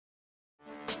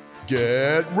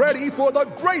Get ready for the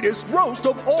greatest roast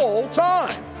of all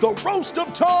time, the Roast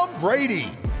of Tom Brady,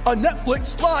 a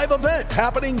Netflix live event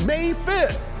happening May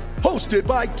 5th. Hosted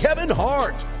by Kevin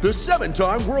Hart, the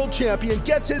 7-time world champion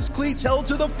gets his cleats held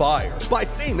to the fire by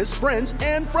famous friends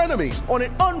and frenemies on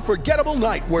an unforgettable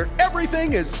night where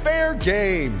everything is fair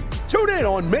game. Tune in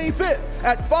on May 5th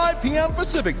at 5 p.m.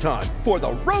 Pacific time for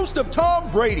the Roast of Tom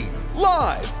Brady,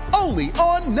 live only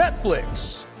on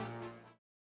Netflix.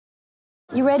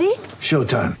 You ready?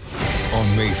 Showtime.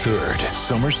 On May 3rd,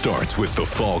 summer starts with The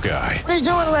Fall Guy. Let's do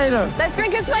it later. Let's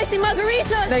drink a spicy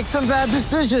margarita. Make some bad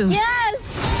decisions. Yes!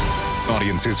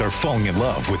 Audiences are falling in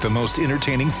love with the most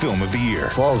entertaining film of the year.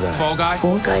 Fall Guy. Fall Guy?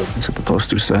 Fall guy. That's what the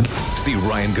poster said. See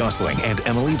Ryan Gosling and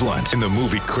Emily Blunt in the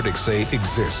movie critics say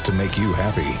exists to make you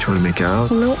happy. Trying to make it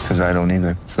out? Nope. Because I don't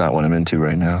either. It's not what I'm into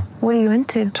right now. What are you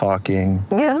into? Talking.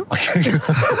 Yeah.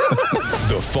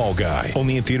 The Fall Guy.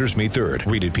 Only in theaters May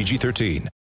 3rd. Rated PG-13.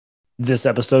 This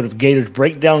episode of Gators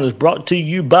Breakdown is brought to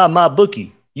you by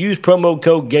MyBookie. Use promo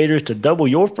code Gators to double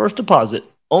your first deposit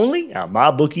only at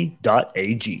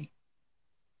mybookie.ag.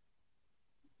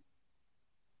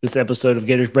 This episode of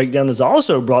Gators Breakdown is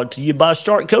also brought to you by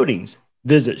Shark Coatings.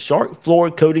 Visit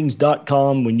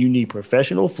sharkfloorcoatings.com when you need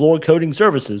professional floor coating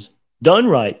services done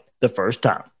right the first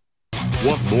time.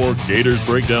 Want more Gators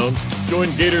Breakdown?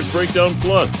 Join Gators Breakdown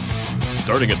Plus.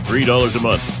 Starting at $3 a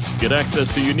month. Get access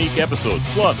to unique episodes,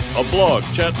 plus a blog,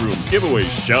 chat room,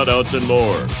 giveaways, shout-outs, and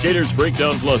more. Gators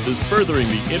Breakdown Plus is furthering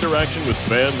the interaction with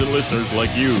fans and listeners like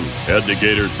you. Head to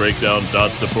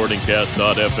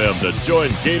gatorsbreakdown.supportingcast.fm to join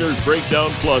Gators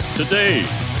Breakdown Plus today.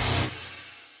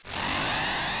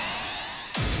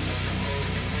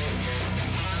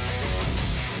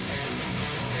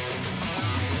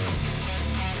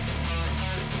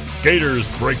 Gators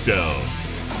Breakdown.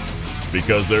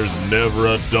 Because there's never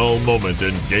a dull moment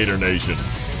in Gator Nation.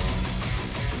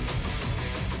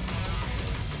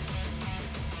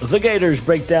 The Gators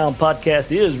Breakdown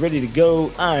podcast is ready to go.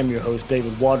 I'm your host,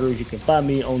 David Waters. You can find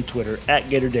me on Twitter at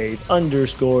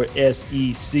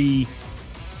GatorDave_SEC.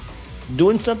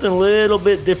 Doing something a little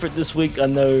bit different this week. I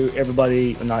know not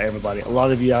everybody, a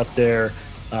lot of you out there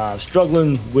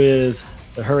struggling with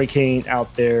the hurricane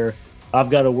out there. I've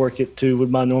got to work it too with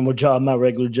my normal job, my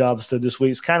regular job. So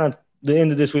the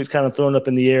end of this week's kind of thrown up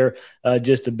in the air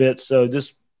just a bit. So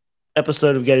this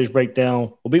episode of Gators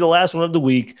Breakdown will be the last one of the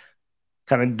week,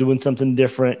 kind of doing something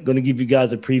different. Going to give you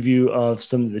guys a preview of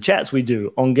some of the chats we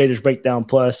do on Gators Breakdown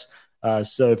Plus.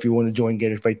 So if you want to join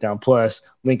Gators Breakdown Plus,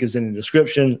 link is in the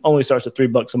description. Only starts at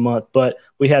 $3 a month, but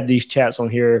we have these chats on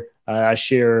here. I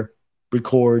share,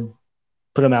 record,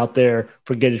 put them out there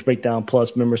for Gators Breakdown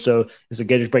Plus members. So it's a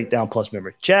Gators Breakdown Plus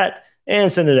member chat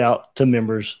and send it out to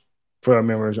members for our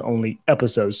members only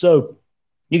episodes. So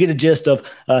you get a gist of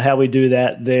how we do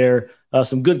that there.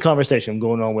 Some good conversation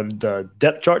going on with the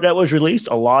depth chart that was released.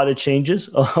 A lot of changes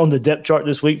on the depth chart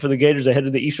this week for the Gators ahead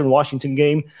of the Eastern Washington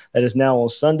game that is now on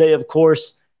Sunday, of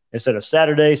course, instead of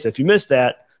Saturday. So if you missed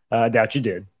that, I doubt you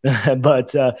did.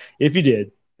 But if you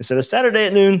did, instead of Saturday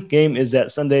at noon, game is that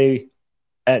Sunday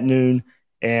at noon,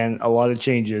 and a lot of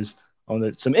changes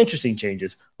some interesting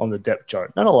changes on the depth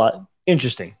chart. Not a lot,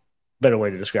 interesting. Better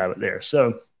way to describe it there.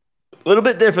 So a little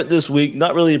bit different this week.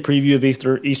 Not really a preview of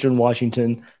Eastern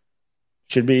Washington.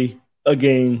 Should be a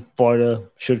game Florida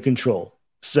should control.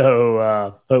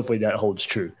 So hopefully that holds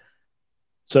true.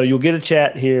 So you'll get a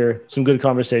chat here, some good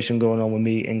conversation going on with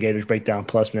me and Gators Breakdown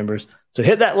Plus members. So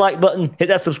hit that like button, hit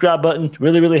that subscribe button.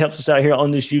 Really, really helps us out here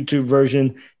on this YouTube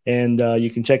version. And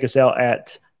you can check us out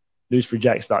at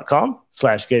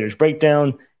newsforjacks.com/Gators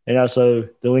Breakdown. And also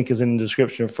the link is in the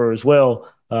description for as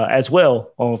well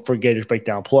for Gators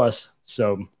Breakdown Plus.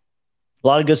 So a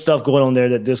lot of good stuff going on there,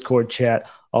 that Discord chat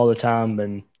all the time.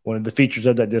 And one of the features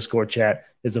of that Discord chat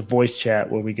is a voice chat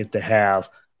where we get to have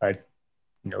a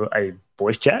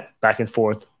voice chat back and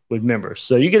forth with members.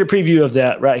 So you get a preview of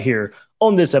that right here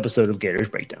on this episode of Gators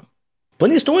Breakdown.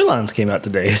 Plenty of storylines came out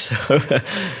today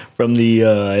from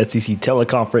the SEC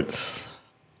teleconference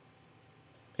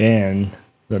and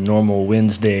the normal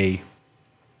Wednesday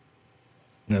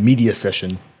media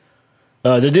session.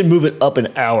 They did move it up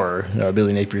an hour,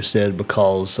 Billy Napier said,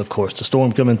 because, of course, the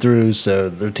storm coming through, so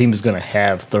their team is going to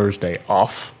have Thursday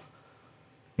off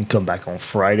and come back on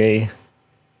Friday.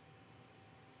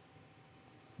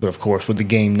 But, of course, with the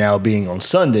game now being on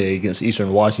Sunday against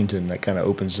Eastern Washington, that kind of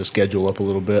opens the schedule up a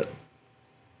little bit.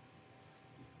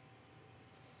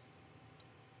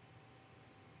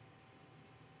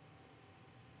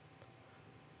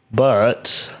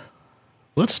 But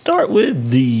let's start with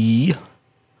the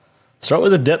Start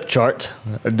with the depth chart.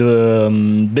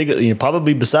 The big,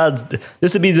 probably besides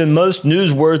this would be the most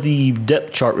newsworthy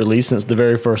depth chart release since the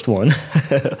very first one.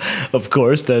 Of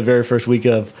course, the very first week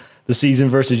of the season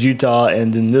versus Utah,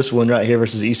 and then this one right here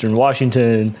versus Eastern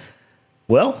Washington.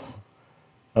 Well,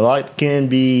 a lot can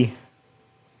be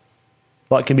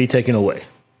taken away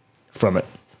from it.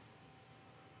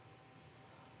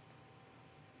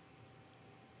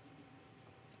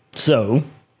 So,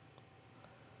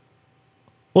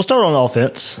 we'll start on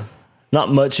offense.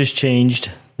 Not much has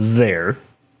changed there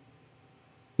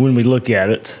when we look at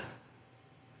it.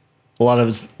 A lot of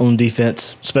it's on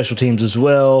defense, special teams as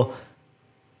well.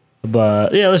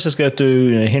 But, yeah, let's just go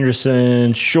through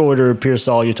Henderson, Shorter,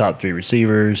 Pearsall, your top three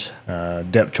receivers.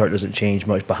 Depth chart doesn't change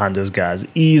much behind those guys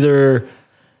either. And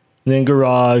then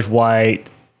Garage, White,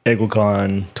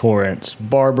 Egwicon, Torrance,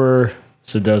 Barber.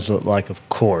 So it does look like, of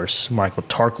course, Michael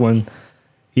Tarquin.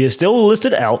 He is still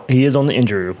listed out. He is on the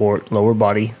injury report, lower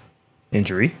body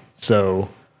injury. So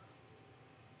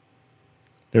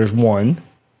there's one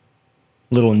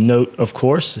little note, of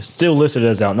course. Still listed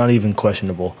as out, not even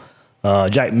questionable.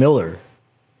 Jack Miller,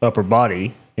 upper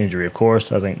body injury, of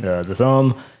course. I think the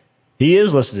thumb. He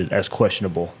is listed as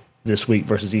questionable this week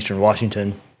versus Eastern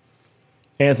Washington.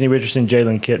 Anthony Richardson,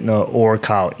 Jalen Kitna, or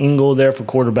Kyle Engel there for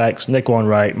quarterbacks. Naquan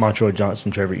Wright, Montrell Johnson,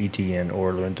 Trevor Etienne,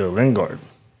 or Lorenzo Lingard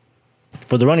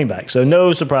for the running back. So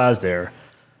no surprise there.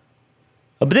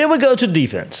 But then we go to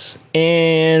defense,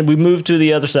 and we move to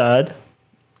the other side,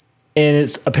 and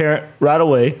it's apparent right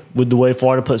away with the way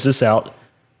Florida puts this out.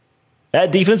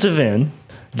 At defensive end,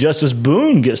 Justice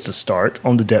Boone gets to start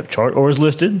on the depth chart, or is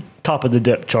listed top of the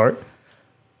depth chart,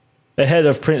 ahead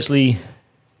of Princely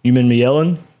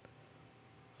Umanmielen.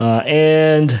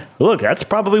 And look, that's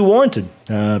probably warranted.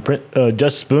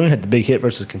 Justice Boone had the big hit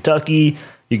versus Kentucky.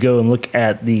 You go and look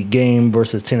at the game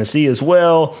versus Tennessee as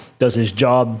well. Does his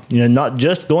job, not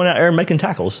just going out there and making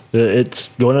tackles. It's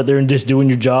going out there and just doing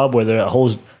your job, whether it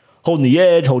holding the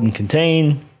edge, holding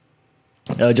contain.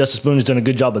 Justice Boone has done a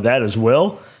good job of that as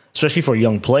well, especially for a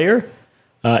young player.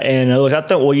 And look, I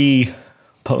thought we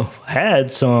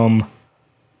had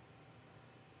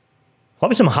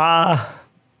probably some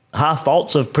high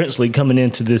thoughts of Princely coming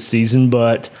into this season,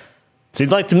 but it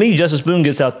seems like to me Justice Boone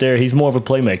gets out there. He's more of a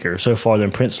playmaker so far than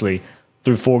Princely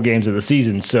through 4 games of the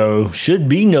season. So should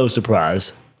be no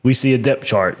surprise. We see a depth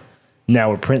chart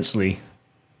now with Princely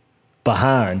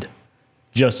behind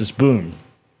Justice Boone.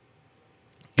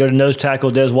 Go to nose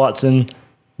tackle, Des Watson,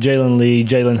 Jalen Lee,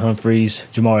 Jalen Humphreys,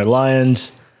 Jamari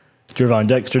Lyons, Gervon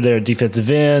Dexter there at defensive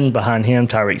end. Behind him,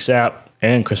 Tyreek Sapp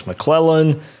and Chris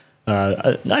McClellan.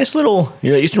 A nice little,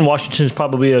 Eastern Washington is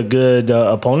probably a good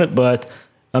opponent, but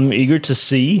I'm eager to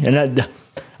see. And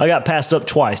I got passed up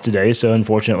twice today, so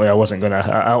unfortunately I wasn't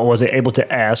able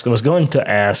to ask. I was going to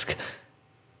ask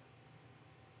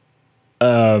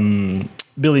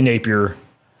Billy Napier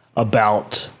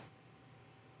about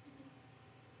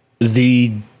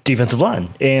the defensive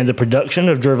line and the production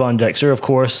of Gervon Dexter. Of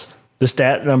course, the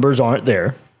stat numbers aren't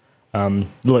there.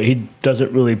 Look, he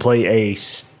doesn't really play a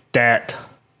stat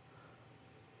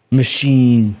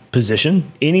machine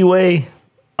position anyway.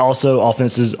 Also,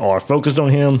 offenses are focused on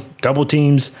him. Double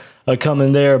teams are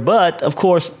coming there. But, of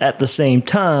course, at the same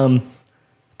time,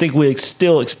 I think we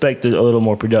still expected a little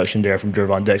more production there from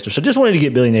Gervon Dexter. So just wanted to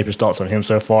get Billy Napier's thoughts on him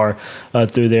so far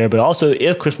through there. But also,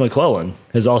 if Chris McClellan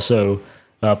has also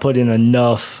put in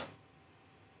enough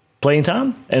playing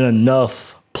time and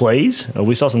enough plays,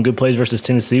 we saw some good plays versus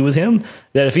Tennessee with him,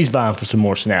 that if he's vying for some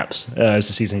more snaps as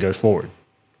the season goes forward.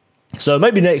 So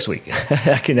maybe next week.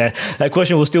 That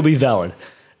question will still be valid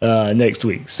next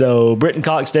week. So Britton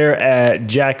Cox there at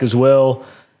Jack as well.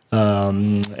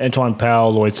 Antoine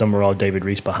Powell, Lloyd Summerall, David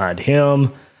Reese behind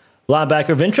him.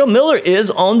 Linebacker Ventrell Miller is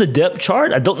on the depth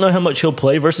chart. I don't know how much he'll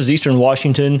play versus Eastern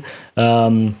Washington.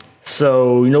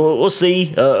 So, we'll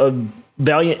see. A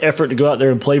valiant effort to go out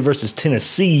there and play versus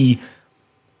Tennessee.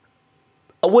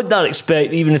 I would not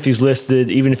expect, even if he's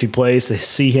listed, even if he plays, to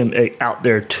see him out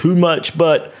there too much.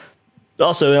 But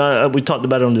also, we talked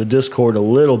about it on the Discord a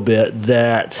little bit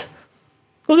that,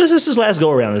 this is his last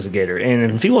go-around as a Gator.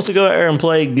 And if he wants to go out there and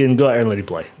play, then go out there and let him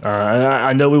play.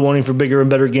 I know we want him for bigger and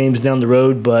better games down the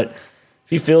road, but if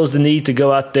he feels the need to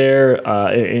go out there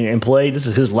and play, this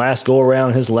is his last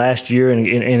go-around, his last year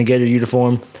in a Gator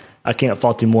uniform. I can't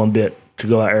fault him one bit to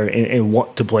go out there and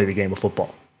want to play the game of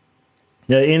football.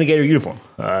 Now, in a Gator uniform.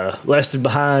 Listed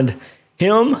behind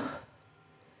him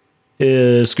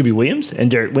is Scooby Williams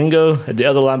and Derek Wingo. At the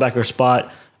other linebacker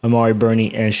spot, Amari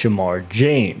Burney and Shamar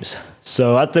James.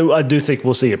 So I do think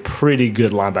we'll see a pretty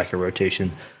good linebacker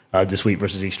rotation this week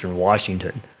versus Eastern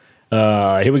Washington.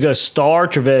 Here we go. Star,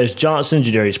 Trevez Johnson,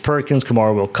 Jadarius Perkins,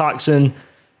 Kamara Wilcoxon.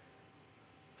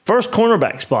 First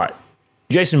cornerback spot,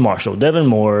 Jason Marshall, Devin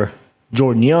Moore,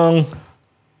 Jordan Young.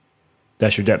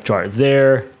 That's your depth chart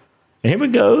there. And here we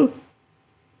go.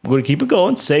 We're going to keep it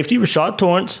going. Safety, Rashad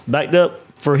Torrance. Backed up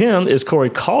for him is Corey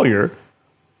Collier.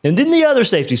 And then the other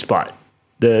safety spot.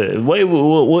 The way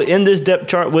we'll end this depth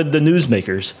chart with the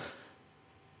newsmakers.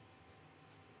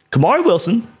 Kamari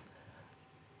Wilson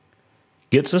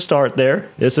gets a start there.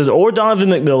 It says, or Donovan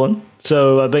McMillan.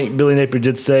 So I think Billy Napier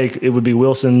did say it would be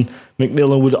Wilson.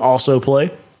 McMillan would also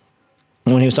play.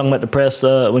 When he was talking about the press,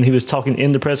 when he was talking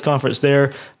in the press conference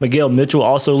there, Miguel Mitchell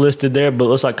also listed there, but it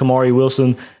looks like Kamari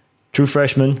Wilson, true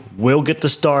freshman, will get the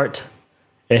start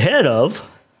ahead of,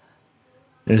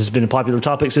 and this has been a popular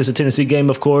topic since the Tennessee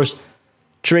game, of course,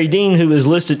 Trey Dean, who is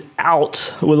listed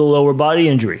out with a lower body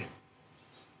injury.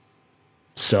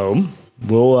 So,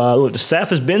 look, the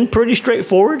staff has been pretty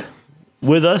straightforward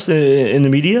with us in the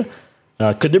media.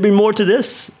 Could there be more to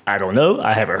this? I don't know.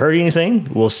 I haven't heard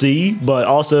anything. We'll see. But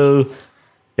also,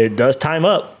 it does time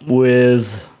up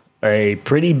with a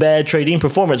pretty bad Trey Dean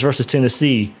performance versus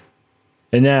Tennessee.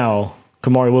 And now,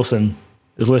 Kamari Wilson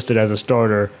is listed as a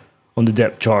starter on the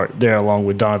depth chart there, along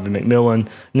with Donovan McMillan. And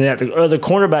then at the other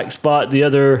cornerback spot, the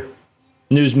other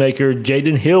newsmaker,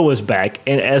 Jaden Hill, was back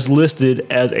and as listed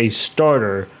as a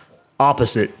starter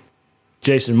opposite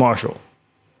Jason Marshall.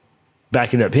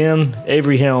 Backing up him,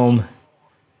 Avery Helm,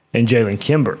 and Jalen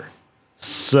Kimber.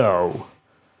 So,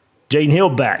 Jaden Hill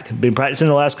back. Been practicing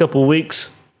the last couple of weeks.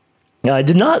 I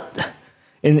did not...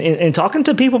 In talking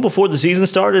to people before the season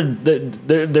started,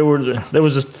 there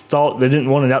was a thought they didn't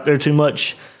want it out there too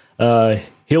much.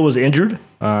 Hill was injured,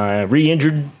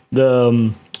 re-injured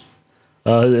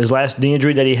his last knee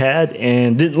injury that he had,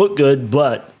 and didn't look good.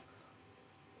 But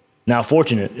now,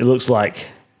 fortunate, it looks like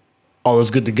all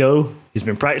is good to go. He's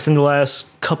been practicing the last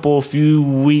few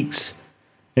weeks,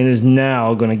 and is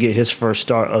now going to get his first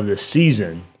start of the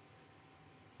season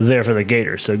there for the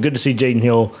Gators. So good to see Jaden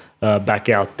Hill back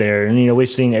out there. And, we've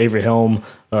seen Avery Helm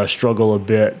struggle a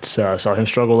bit. Saw him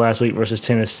struggle last week versus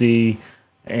Tennessee,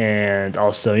 and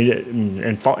also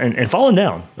and falling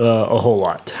down a whole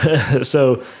lot.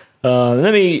 So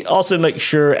let me also make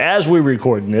sure, as we're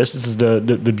recording this is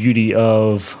the beauty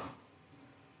of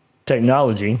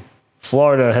technology.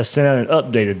 Florida has sent out an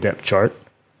updated depth chart.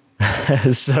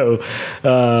 So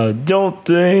don't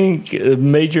think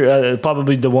major,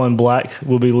 probably DeJuan Black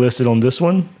will be listed on this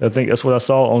one. I think that's what I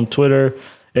saw on Twitter.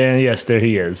 And yes, there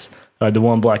he is.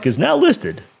 DeJuan Black is now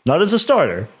listed, not as a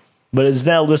starter, but is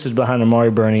now listed behind Amari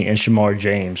Burney and Shamar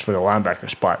James for the linebacker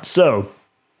spot. So,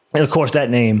 and of course, that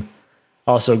name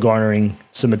also garnering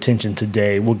some attention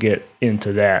today. We'll get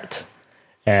into that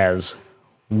as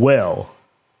well.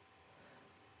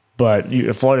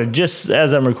 But Florida, just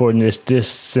as I'm recording this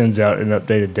sends out an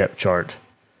updated depth chart.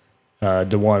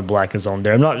 DeJuan Black is on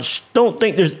there. Don't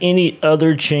think there's any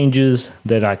other changes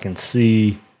that I can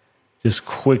see. Just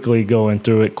quickly going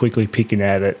through it, quickly peeking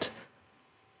at it.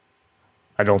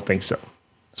 I don't think so.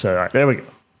 So all right, there we go.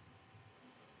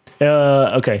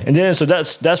 Okay, and then so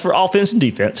that's for offense and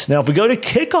defense. Now, if we go to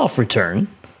kickoff return,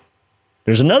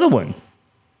 there's another one.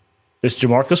 It's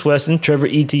Jamarcus Weston, Trevor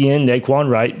Etienne, Naquan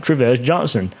Wright, Trevez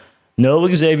Johnson.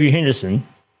 No Xavier Henderson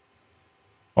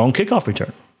on kickoff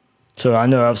return. So I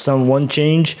know of one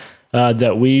change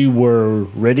that we were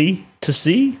ready to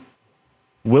see,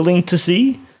 willing to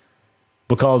see,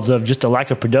 because of just a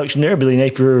lack of production there. Billy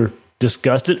Napier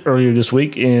discussed it earlier this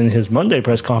week in his Monday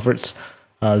press conference,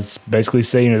 basically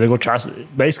saying they're going to try,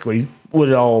 basically, with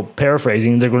it all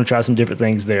paraphrasing, they're going to try some different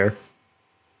things there.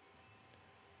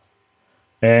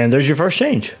 And there's your first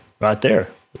change right there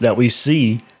that we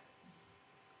see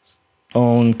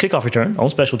on kickoff return, on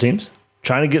special teams.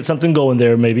 Trying to get something going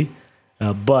there maybe.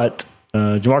 But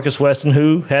Jamarcus Weston,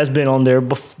 who has been on there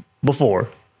before,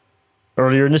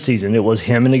 earlier in the season, it was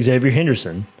him and Xavier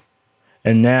Henderson.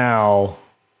 And now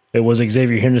it was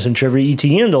Xavier Henderson, Trevor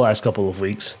Etienne the last couple of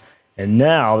weeks. And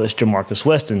now it's Jamarcus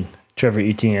Weston, Trevor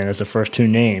Etienne as the first two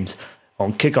names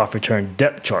on kickoff return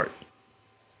depth chart.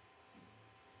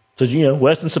 So,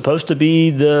 Weston's supposed to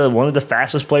be one of the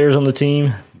fastest players on the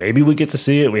team. Maybe we get to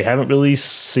see it. We haven't really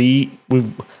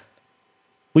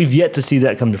we've yet to see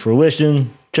that come to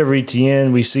fruition. Trevor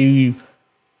Etienne, we see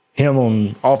him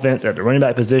on offense at the running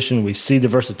back position. We see the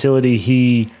versatility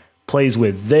he plays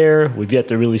with there. We've yet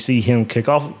to really see him get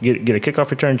a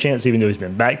kickoff return chance, even though he's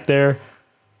been back there.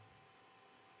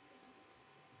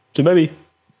 So maybe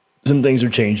some things are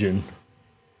changing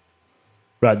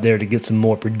right there to get some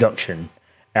more production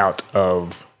out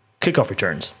of kickoff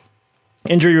returns.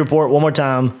 Injury report, one more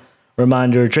time.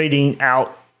 Reminder, Trey Dean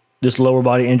out this lower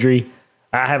body injury.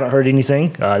 I haven't heard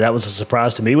anything. That was a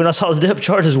surprise to me when I saw the depth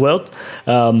chart as well.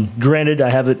 Granted, I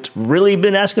haven't really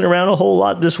been asking around a whole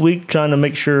lot this week, trying to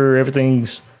make sure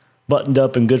everything's buttoned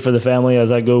up and good for the family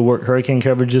as I go work hurricane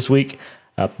coverage this week.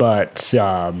 But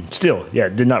still,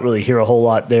 did not really hear a whole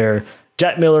lot there.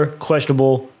 Jack Miller,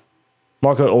 questionable.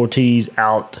 Marco Ortiz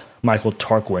out. Michael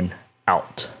Tarquin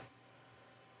out.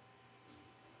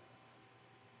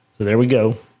 So there we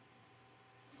go.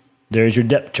 There's your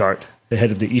depth chart ahead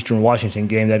of the Eastern Washington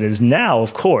game that is now,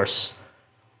 of course,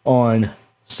 on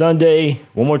Sunday.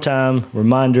 One more time,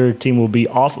 reminder, team will be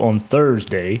off on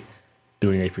Thursday,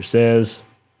 Billy Napier says.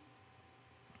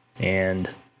 And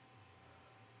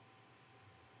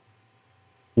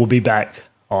we'll be back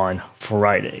on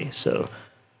Friday. So,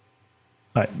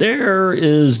 all right, there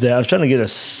is that. I was trying to get a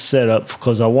setup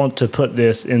because I want to put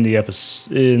this in the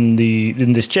episode in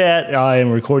this chat. I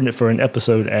am recording it for an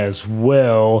episode as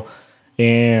well.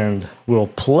 And we'll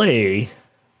play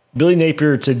Billy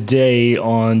Napier today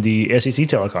on the SEC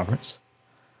teleconference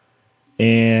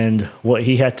and what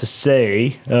he had to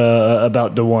say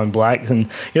about DeJuan Black. And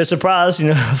surprise,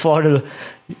 Florida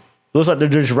looks like they're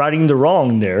just righting the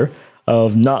wrong there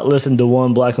of not listening to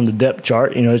DeJuan Black on the depth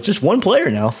chart. It's just one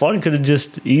player now. Florida could have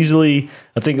just easily,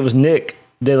 I think it was Nick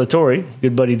De La Torre,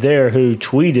 good buddy there, who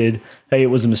tweeted, "Hey,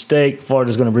 it was a mistake.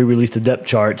 Florida's going to re-release the depth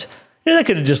chart." They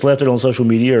could have just left it on social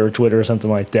media or Twitter or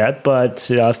something like that. But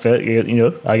I felt,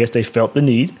 I guess they felt the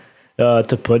need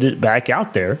to put it back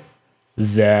out there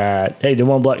that, hey,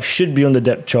 DeJuan Black should be on the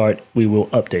depth chart. We will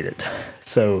update it.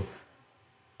 So,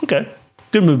 okay.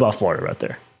 Good move by Florida right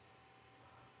there.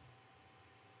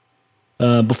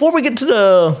 Before we get to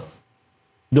the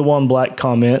DeJuan Black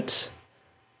comments,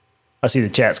 I see the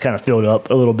chat's kind of filled up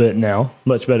a little bit now,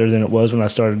 much better than it was when I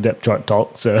started depth chart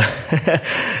talk. So,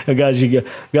 guys,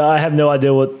 I have no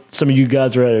idea what some of you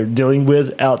guys are dealing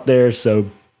with out there. So,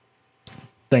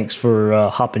 thanks for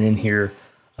hopping in here.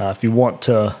 If you want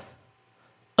to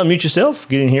unmute yourself,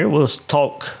 get in here. We'll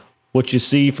talk what you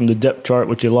see from the depth chart,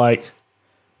 what you like,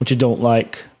 what you don't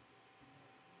like.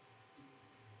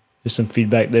 There's some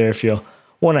feedback there if you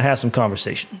want to have some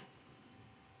conversation.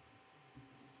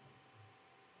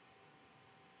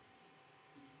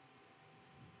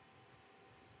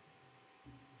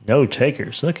 No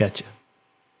takers. Look at you.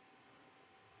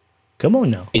 Come on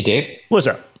now. Hey, Dave. What's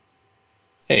up?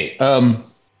 Hey,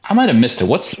 I might have missed it.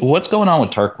 What's going on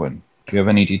with Tarquin? Do you have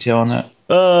any detail on that?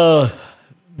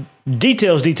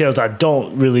 Details. I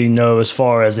don't really know as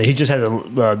far as he just had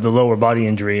the lower body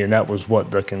injury, and that was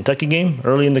the Kentucky game,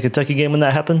 early in the Kentucky game when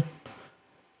that happened.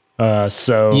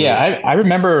 I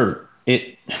remember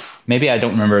it. Maybe I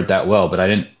don't remember it that well, but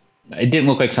it didn't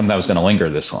look like something that was going to linger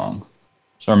this long.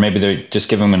 So, or maybe they're just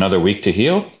giving him another week to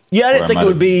heal? Yeah, I didn't think it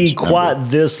would be quite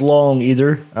this long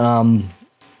either.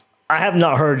 I have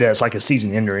not heard that it's like a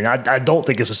season ender, and I don't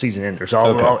think it's a season ender. So,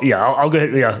 I'll go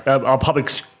ahead. Yeah, I'll probably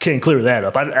can clear that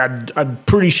up. I'm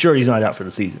pretty sure he's not out for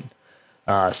the season.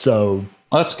 Well,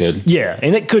 that's good. Yeah,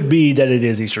 and it could be that it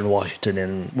is Eastern Washington,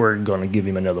 and we're going to give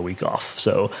him another week off.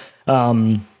 So,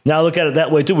 now I look at it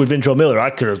that way too with Ventrell Miller. I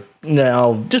could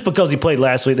have just because he played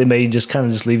last week, they may just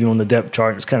leave him on the depth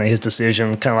chart. It's kind of his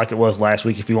decision, kind of like it was last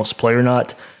week if he wants to play or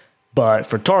not. But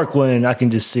for Tarquin, I can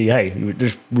just see, hey,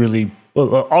 there's really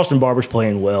Austin Barber's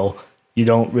playing well. You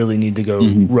don't really need to go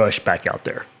rush back out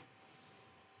there.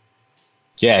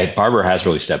 Yeah, Barber has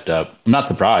really stepped up. I'm not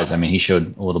surprised. I mean, he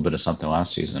showed a little bit of something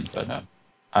last season, but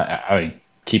I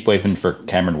keep waiting for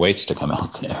Cameron Waits to come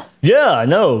out there. Yeah, I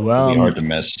know. It'd be hard to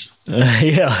miss.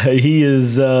 He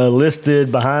is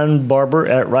listed behind Barber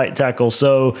at right tackle.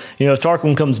 So, if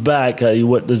Tarquin comes back,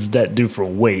 what does that do for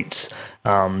Waits?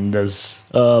 I guess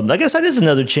that is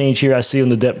another change here I see on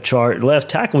the depth chart. Left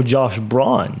tackle Josh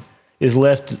Braun is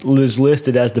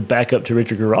listed as the backup to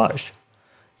Richard Garage.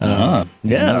 Yeah,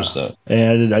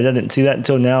 and I didn't see that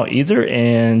until now either.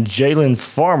 And Jalen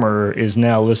Farmer is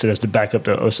now listed as the backup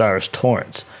to Osiris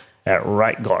Torrance at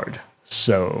right guard.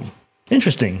 So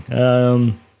interesting.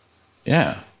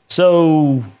 Yeah.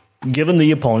 So given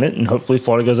the opponent, and hopefully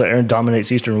Florida goes out there and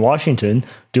dominates Eastern Washington,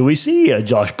 do we see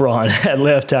Josh Braun at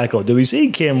left tackle? Do we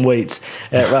see Cam Waits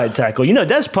at right tackle?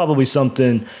 That's probably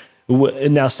something.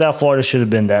 Now, South Florida should have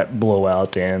been that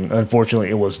blowout, and unfortunately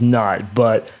it was not.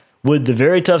 But with the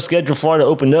very tough schedule Florida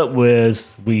opened up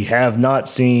with, we have not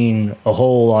seen a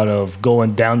whole lot of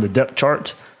going down the depth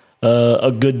chart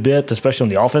a good bit, especially on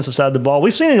the offensive side of the ball.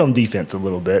 We've seen it on defense a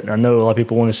little bit, and I know a lot of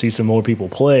people want to see some more people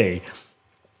play.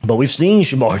 But we've seen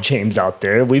Shamar James out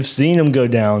there. We've seen him go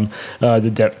down the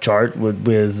depth chart with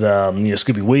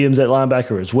Scooby Williams at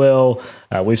linebacker as well.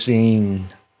 We've seen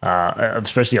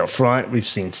especially up front. We've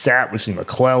seen Sapp, we've seen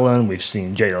McClellan, we've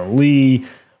seen Jalen Lee,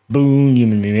 Boone,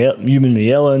 Human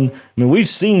Mielon. I mean, we've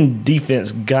seen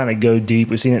defense kind of go deep.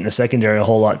 We've seen it in the secondary a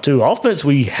whole lot too. Offense,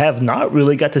 we have not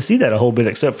really got to see that a whole bit,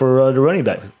 except for the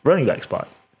running back spot.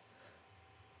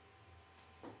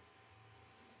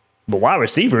 But wide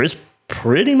receiver has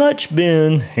pretty much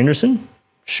been Henderson,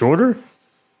 Shorter,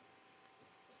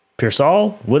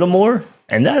 Pearsall, Whittemore,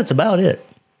 and that's about it.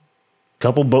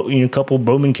 Couple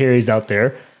Bowman carries out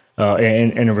there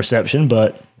and a reception,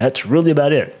 but that's really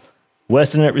about it.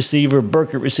 Weston at receiver,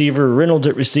 Burke at receiver, Reynolds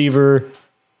at receiver,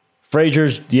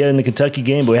 Frazier's in the Kentucky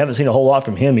game, but we haven't seen a whole lot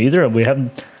from him either. We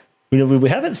haven't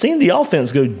seen the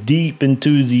offense go deep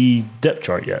into the depth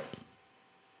chart yet.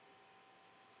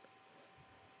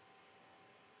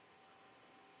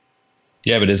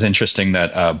 Yeah, but it's interesting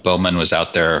that Bowman was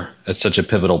out there at such a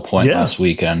pivotal point last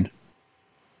weekend.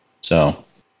 So,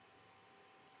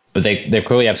 but they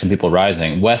clearly have some people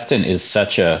rising. Weston is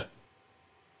such a,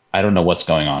 I don't know what's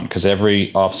going on, because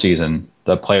every offseason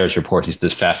the players report he's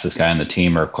the fastest guy on the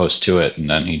team or close to it, and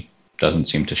then he doesn't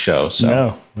seem to show.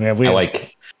 So we have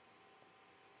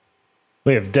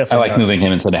definitely. I like moving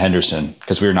him instead of Henderson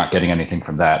because we were not getting anything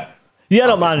from that. Yeah, I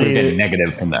don't mind it. We're getting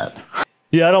negative from that.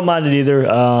 Yeah, I don't mind it either.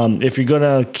 If you're going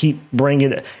to keep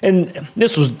bringing it, and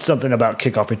this was something about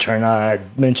kickoff return I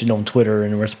mentioned on Twitter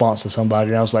in response to somebody,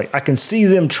 and I was like, I can see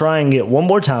them trying it one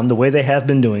more time the way they have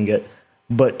been doing it,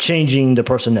 but changing the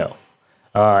personnel.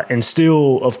 And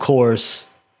still, of course,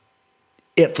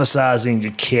 emphasizing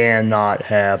you cannot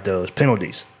have those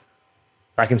penalties.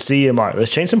 I can see them, all right,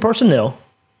 let's change some personnel,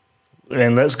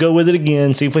 and let's go with it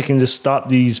again, see if we can just stop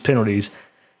these penalties.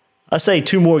 I say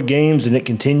 2 more games and it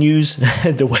continues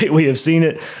the way we have seen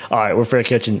it. All right, we're fair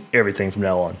catching everything from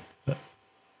now on.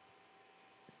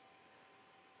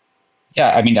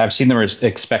 Yeah, I mean, I've seen the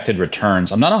expected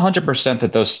returns. I'm not 100%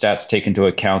 that those stats take into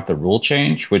account the rule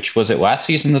change, which was it last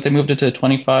season that they moved it to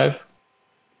 25?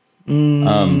 It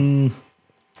might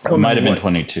have been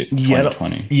 22,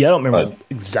 2020. I don't remember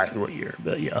exactly what year,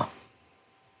 but yeah.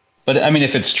 But I mean,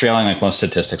 if it's trailing like most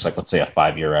statistics, like let's say a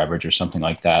 5-year average or something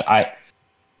like that,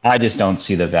 I just don't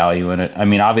see the value in it. I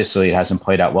mean, obviously it hasn't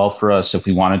played out well for us. If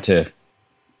we wanted to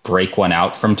break one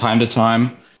out from time to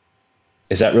time,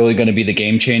 is that really going to be the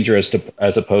game changer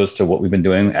as opposed to what we've been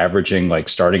doing, averaging like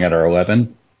starting at our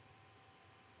 11?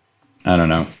 I don't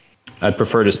know. I'd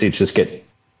prefer to see just get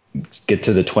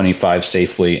to the 25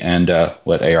 safely and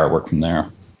let AR work from there.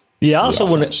 Yeah, I also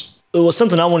wanted, it was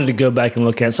something I wanted to go back and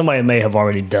look at. Somebody may have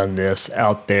already done this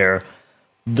out there.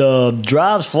 The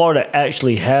drives Florida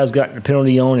actually has gotten a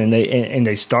penalty on, and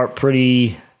they start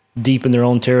pretty deep in their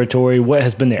own territory. What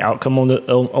has been the outcome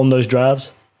on those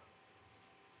drives?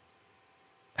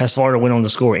 Has Florida went on to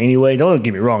score anyway? Don't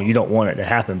get me wrong, you don't want it to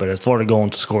happen, but has Florida going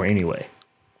to score anyway?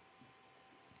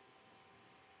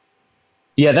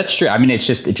 Yeah, that's true. I mean, it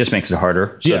just makes it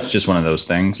harder. So it's just one of those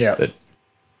things. Yeah.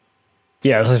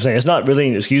 Yeah, as I'm saying, it's not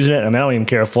really excusing it. I mean, I don't even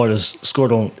care if Florida's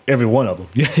scored on every one of them.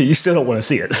 You still don't want to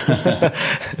see it.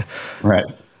 Right.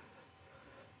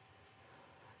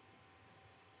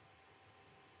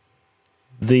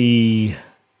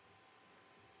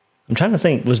 I'm trying to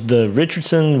think, was the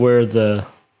Richardson where the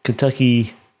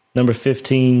Kentucky number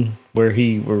 15, where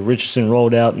Richardson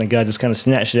rolled out and the guy just kind of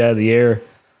snatched it out of the air?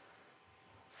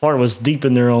 Florida was deep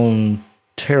in their own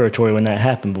territory when that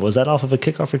happened, but was that off of a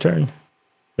kickoff return?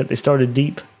 That they started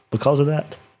deep because of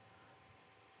that?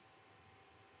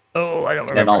 Oh, I don't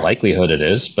remember. In all likelihood it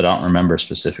is, but I don't remember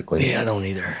specifically. Yeah, I don't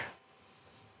either.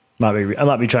 I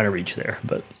might be trying to reach there,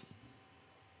 but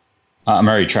I'm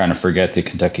already trying to forget the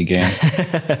Kentucky game,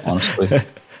 honestly.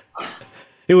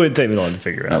 It wouldn't take me long to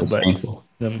figure out, but painful.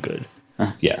 I'm good.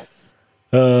 Yeah.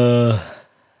 But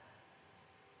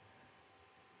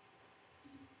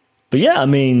yeah, I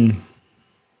mean,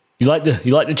 you like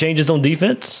the changes on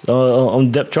defense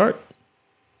on depth chart?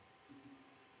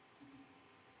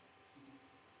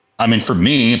 I mean, for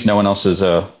me, if no one else is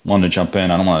wanting to jump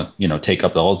in, I don't want to take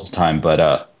up all this time,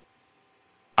 but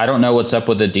I don't know what's up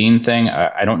with the Dean thing.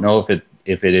 I don't know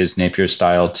if it is Napier's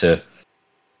style to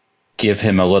give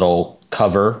him a little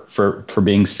cover for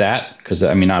being sat, because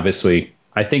I mean, obviously,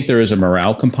 I think there is a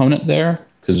morale component there,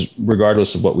 because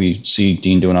regardless of what we see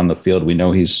Dean doing on the field, we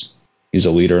know he's a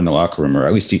leader in the locker room, or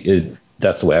at least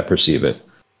that's the way I perceive it.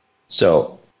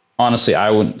 So honestly, I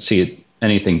wouldn't see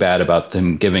anything bad about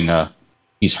them giving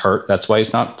he's hurt, that's why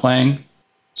he's not playing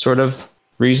sort of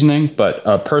reasoning. But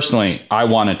personally, I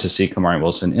wanted to see Kamari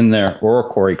Wilson in there or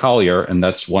Corey Collier, and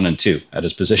that's 1 and 2 at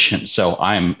his position. So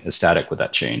I'm ecstatic with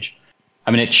that change.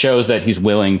 I mean, it shows that he's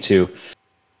willing to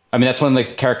I mean, that's one of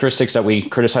the characteristics that we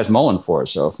criticize Mullen for.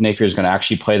 So if Napier is going to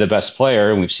actually play the best player,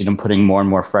 and we've seen him putting more and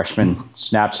more freshman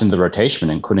snaps into the rotation,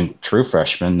 including true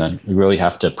freshmen, then we really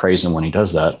have to praise him when he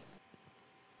does that.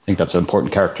 I think that's an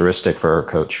important characteristic for our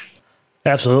coach.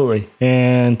 Absolutely.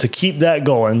 And to keep that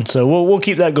going, so we'll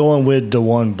keep that going with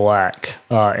DeJuan Black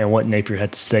and what Napier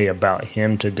had to say about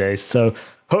him today. So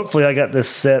hopefully I got this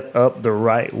set up the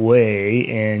right way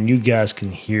and you guys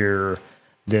can hear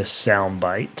this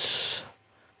soundbite.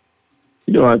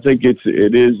 I think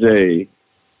it is a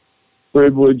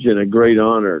privilege and a great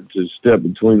honor to step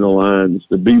between the lines,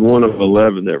 to be one of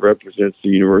 11 that represents the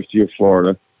University of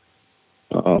Florida,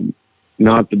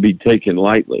 not to be taken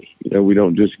lightly. We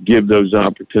don't just give those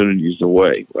opportunities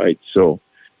away, right? So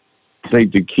I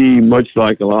think the key, much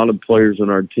like a lot of players on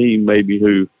our team maybe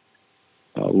who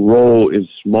role is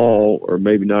small or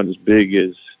maybe not as big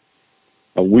as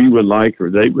we would like or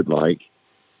they would like,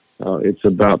 it's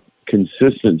about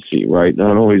consistency, right?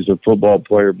 Not only as a football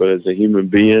player, but as a human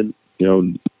being,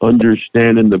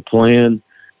 understanding the plan,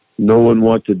 knowing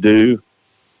what to do,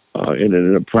 and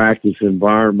in a practice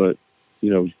environment,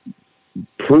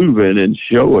 proving and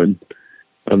showing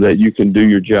that you can do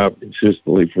your job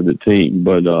consistently for the team.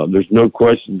 But there's no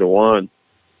question DeJuan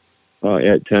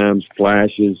at times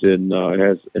flashes and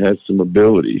has some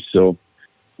ability. So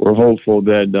we're hopeful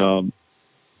that,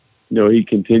 he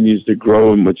continues to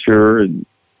grow and mature and,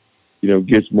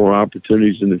 gets more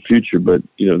opportunities in the future. But,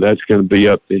 that's going to be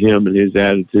up to him and his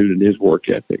attitude and his work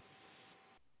ethic.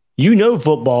 You know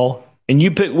football, and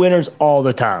you pick winners all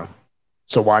the time.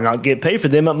 So why not get paid for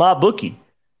them at MyBookie?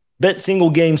 Bet single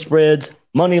game spreads,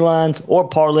 money lines, or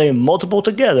parlay multiple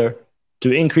together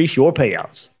to increase your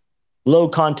payouts. Low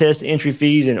contest entry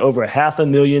fees and over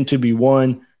 $500,000 to be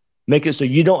won. Make it so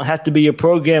you don't have to be a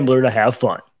pro gambler to have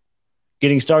fun.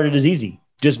 Getting started is easy.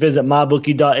 Just visit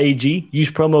mybookie.ag.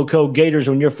 Use promo code Gators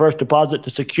on your first deposit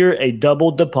to secure a double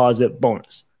deposit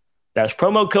bonus. That's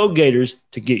promo code Gators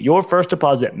to get your first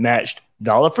deposit matched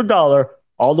dollar for dollar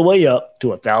all the way up to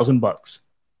 $1,000.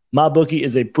 MyBookie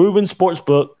is a proven sports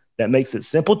book that makes it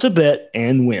simple to bet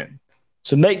and win.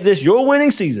 So make this your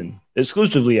winning season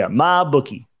exclusively at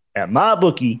MyBookie at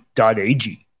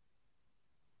mybookie.ag.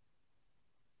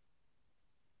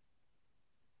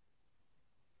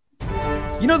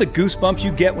 You know the goosebumps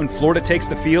you get when Florida takes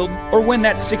the field? Or when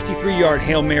that 63-yard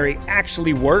Hail Mary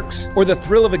actually works? Or the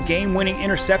thrill of a game-winning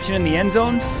interception in the end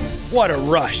zone? What a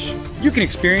rush. You can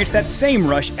experience that same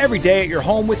rush every day at your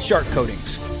home with Shark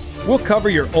Coatings. We'll cover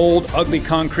your old, ugly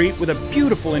concrete with a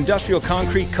beautiful industrial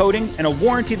concrete coating and a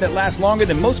warranty that lasts longer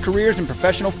than most careers in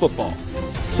professional football.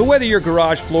 So whether your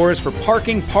garage floor is for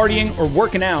parking, partying, or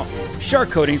working out, Shark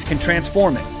Coatings can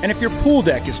transform it. And if your pool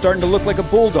deck is starting to look like a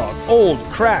bulldog, old,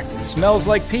 cracked, and smells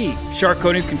like pee, Shark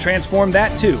Coatings can transform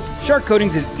that too. Shark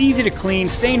Coatings is easy to clean,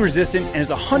 stain resistant, and is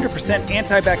 100%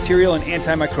 antibacterial and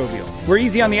antimicrobial. We're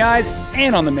easy on the eyes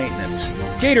and on the maintenance.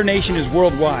 Gator Nation is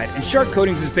worldwide, and Shark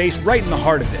Coatings is based right in the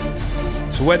heart of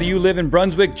it. So whether you live in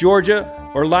Brunswick,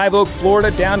 Georgia, or Live Oak, Florida,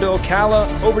 down to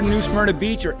Ocala, over to New Smyrna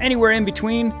Beach, or anywhere in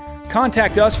between,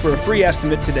 contact us for a free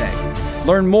estimate today.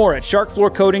 Learn more at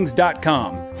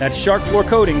sharkfloorcoatings.com. That's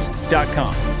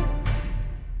sharkfloorcoatings.com.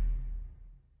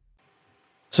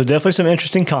 So definitely some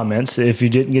interesting comments. If you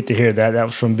didn't get to hear that, that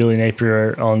was from Billy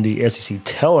Napier on the SEC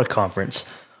teleconference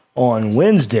on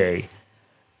Wednesday.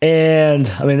 And,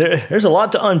 I mean, there's a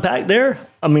lot to unpack there.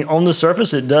 I mean, on the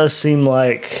surface, it does seem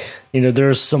like,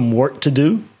 there's some work to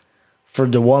do for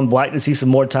DeJuan Black to see some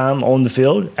more time on the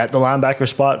field at the linebacker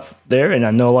spot there. And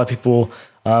I know a lot of people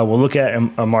will look at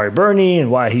Amari Burney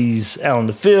and why he's out on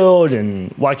the field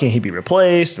and why can't he be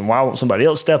replaced and why won't somebody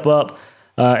else step up.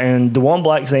 And DeJuan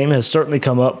Black's name has certainly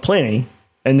come up plenty.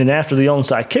 And then after the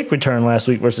onside kick return last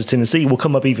week versus Tennessee will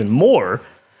come up even more.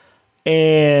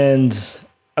 And,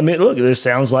 I mean, look, this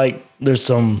sounds like there's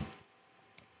some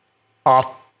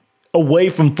away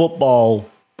from football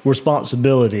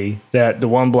responsibility that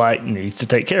DeJuan Black needs to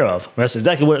take care of. That's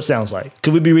exactly what it sounds like.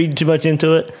 Could we be reading too much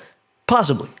into it?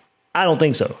 Possibly. I don't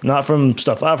think so. Not from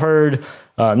stuff I've heard,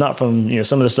 not from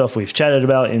some of the stuff we've chatted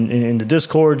about in the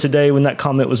Discord today when that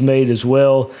comment was made as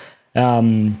well.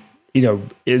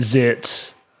 Is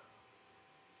it?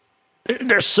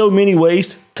 There's so many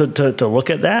ways to look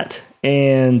at that.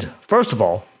 And first of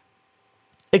all,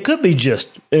 it could be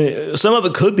just some of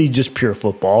it could be just pure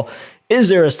football. Is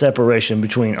there a separation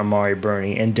between Amari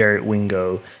Burney and Derek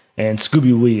Wingo and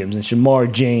Scooby Williams and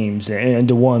Shamar James and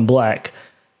DeJuan Black?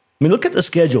 I mean, look at the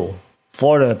schedule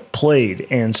Florida played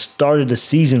and started the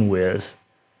season with.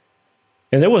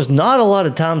 And there was not a lot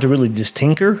of time to really just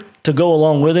tinker to go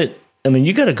along with it. I mean,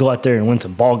 you got to go out there and win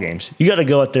some ball games. You got to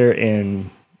go out there and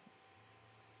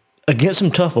against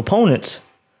some tough opponents,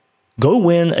 go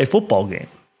win a football game.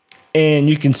 And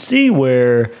you can see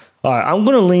where, all right, I'm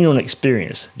going to lean on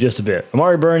experience just a bit.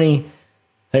 Amari Burney,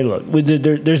 hey, look,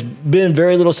 there's been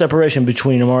very little separation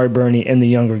between Amari Burney and the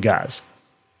younger guys.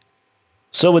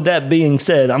 So with that being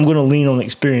said, I'm going to lean on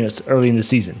experience early in the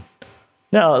season.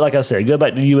 Now, like I said, go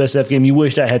back to the USF game. You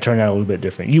wish that had turned out a little bit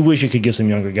different. You wish you could give some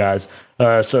younger guys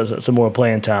some more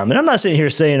playing time. And I'm not sitting here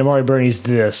saying Amari Burney's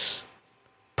this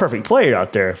perfect player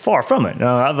out there. Far from it.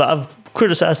 I've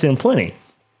criticized him plenty.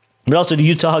 But also the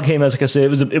Utah game, as like I said, it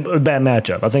was a bad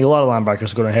matchup. I think a lot of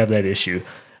linebackers are going to have that issue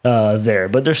there.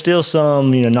 But there's still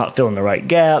some, not filling the right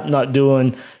gap, not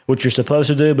doing what you're supposed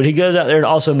to do. But he goes out there and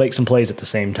also makes some plays at the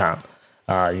same time.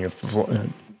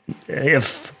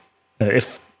 If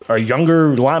a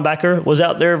younger linebacker was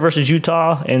out there versus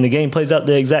Utah and the game plays out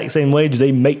the exact same way, do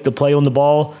they make the play on the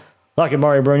ball like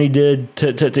Amari Burney did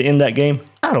to end that game?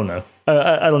 I don't know.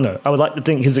 I don't know. I would like to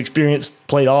think his experience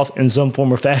played off in some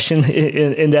form or fashion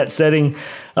in that setting,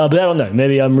 but I don't know.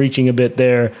 Maybe I'm reaching a bit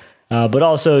there. But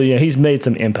also, he's made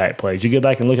some impact plays. You go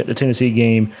back and look at the Tennessee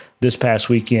game this past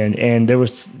weekend, and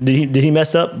did he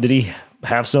mess up? Did he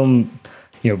have some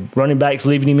running backs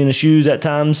leaving him in the shoes at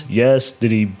times? Yes. Did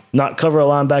he not cover a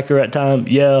linebacker at times?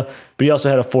 Yeah. But he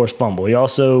also had a forced fumble. He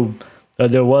also,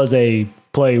 there was a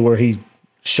play where he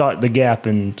shot the gap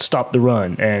and stopped the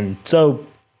run. And so,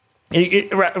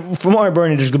 for Amari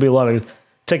Burney, there's going to be a lot of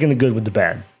taking the good with the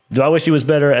bad. Do I wish he was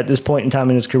better at this point in time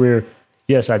in his career?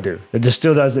 Yes, I do. It just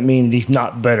still doesn't mean that he's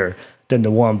not better than the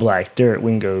one black, Derek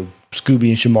Wingo, Scooby,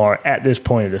 and Shamar at this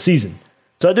point of the season.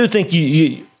 So I do think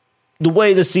the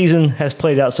way the season has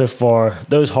played out so far,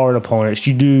 those hard opponents,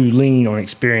 you do lean on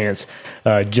experience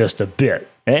just a bit.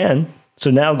 And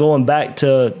so now going back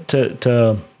to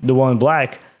the one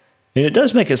black, and it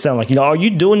does make it sound like, are you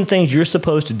doing the things you're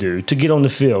supposed to do to get on the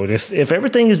field? If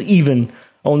everything is even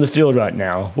on the field right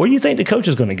now, where do you think the coach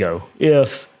is going to go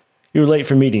if you're late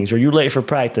for meetings or you're late for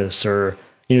practice or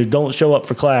don't show up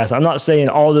for class? I'm not saying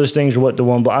all those things are what the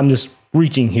one, but I'm just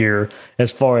reaching here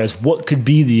as far as what could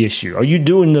be the issue. Are you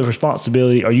doing the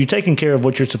responsibility? Are you taking care of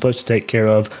what you're supposed to take care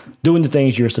of, doing the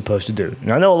things you're supposed to do?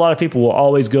 And I know a lot of people will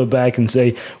always go back and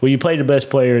say, well, you play the best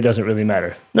player, it doesn't really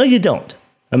matter. No, you don't.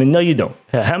 No, you don't.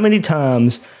 How many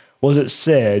times was it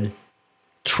said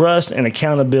trust and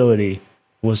accountability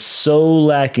was so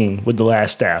lacking with the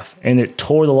last staff and it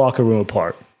tore the locker room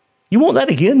apart? You want that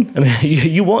again?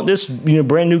 You want this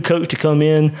brand new coach to come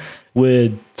in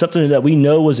with something that we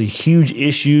know was a huge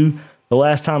issue the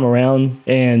last time around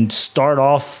and start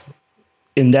off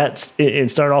in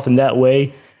that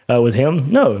way with him?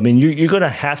 No, you're going to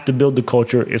have to build the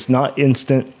culture. It's not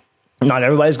instant. Not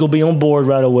everybody's going to be on board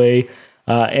right away,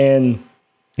 and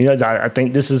I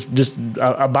think this is just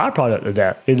a byproduct of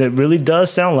that. And it really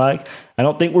does sound like, I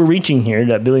don't think we're reaching here,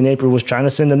 that Billy Napier was trying to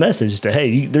send a message that,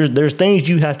 hey, there's things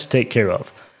you have to take care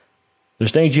of.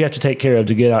 There's things you have to take care of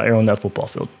to get out there on that football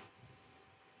field.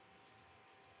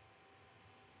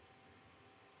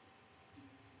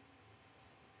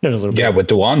 With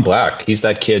DeJuan Black, he's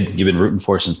that kid you've been rooting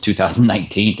for since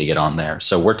 2019 to get on there.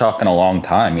 So we're talking a long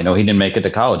time. He didn't make it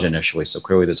to college initially, so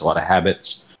clearly there's a lot of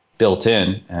habits built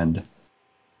in, and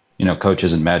coach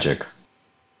isn't magic.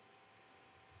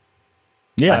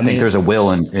 Yeah, I think there's a will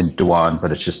in DeJuan,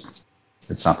 but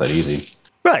it's not that easy.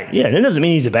 Right. Yeah, and it doesn't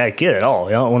mean he's a bad kid at all.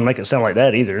 I don't want to make it sound like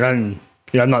that either. I'm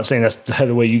not saying that's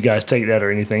the way you guys take that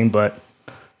or anything, but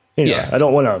I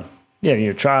don't want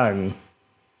to try and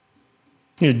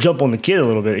jump on the kid a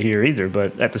little bit here either.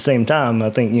 But at the same time,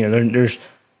 I think there's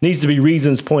needs to be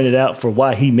reasons pointed out for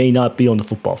why he may not be on the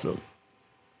football field.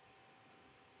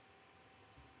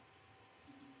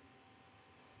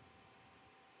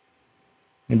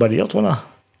 Anybody else want to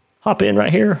hop in right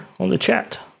here on the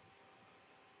chat?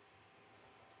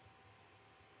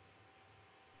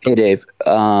 Hey, Dave.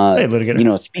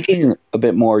 Hey, speaking a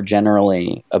bit more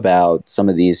generally about some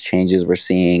of these changes we're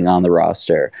seeing on the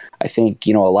roster, I think,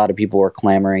 a lot of people are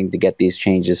clamoring to get these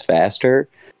changes faster.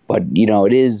 But,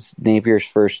 it is Napier's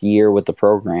first year with the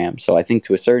program. So I think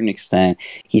to a certain extent,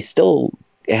 he still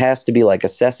has to be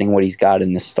assessing what he's got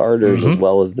in the starters as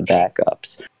well as the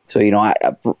backups. So,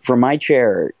 from my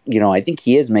chair, I think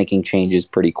he is making changes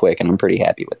pretty quick, and I'm pretty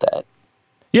happy with that.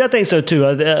 Yeah, I think so too.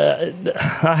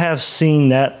 I have seen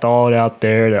that thought out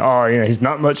there that he's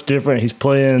not much different. He's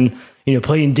playing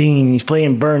Dean, he's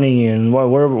playing Burney, and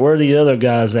where are the other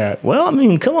guys at? Well,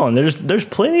 come on. There's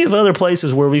plenty of other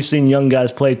places where we've seen young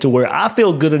guys play to where I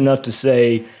feel good enough to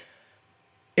say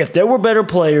if there were better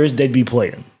players, they'd be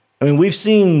playing. We've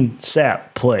seen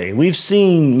Sapp play. We've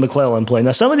seen McClellan play.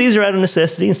 Now, some of these are out of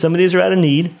necessity and some of these are out of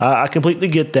need. I completely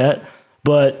get that.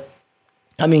 But,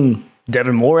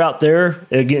 Devin Moore out there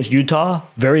against Utah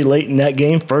very late in that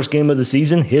game, first game of the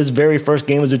season, his very first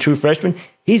game as a true freshman.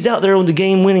 He's out there on the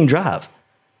game-winning drive.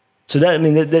 So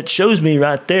that shows me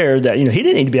right there that he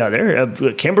didn't need to be out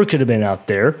there. Kimber could have been out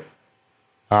there.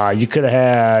 You could have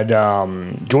had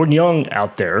Jordan Young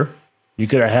out there. You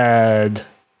could have had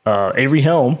Avery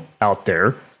Helm out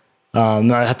there.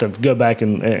 I have to go back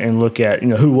and look at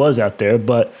who was out there,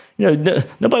 but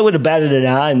nobody would have batted an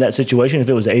eye in that situation if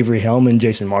it was Avery Helm and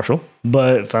Jason Marshall.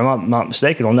 But if I'm not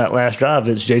mistaken, on that last drive,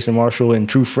 it's Jason Marshall and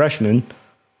true freshman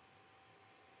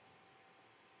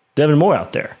Devin Moore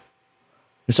out there.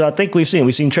 And so I think we've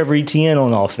seen Trevor Etienne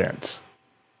on offense.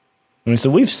 So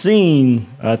we've seen,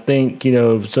 I think,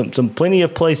 some plenty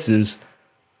of places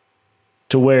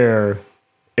to where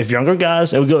if younger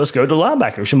guys, and let's go to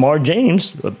linebacker, Shamar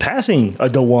James passing a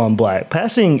DeJuan Black,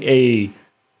 passing a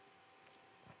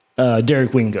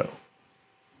Derek Wingo.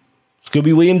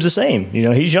 Scooby Williams the same.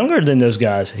 He's younger than those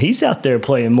guys. He's out there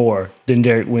playing more than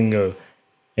Derek Wingo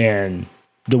and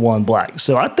DeJuan Black.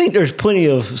 So I think there's plenty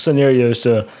of scenarios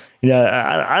to,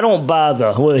 I don't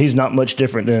buy he's not much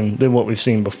different than what we've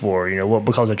seen before,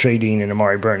 because of Trey Dean and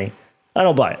Amari Burney. I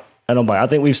don't buy it. I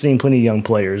think we've seen plenty of young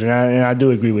players, and I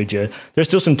do agree with you. There's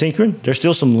still some tinkering. There's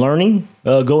still some learning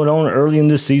going on early in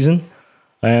this season,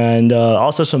 and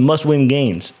also some must-win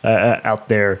games out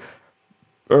there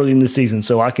early in the season.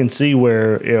 So I can see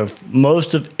where if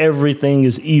most of everything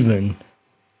is even,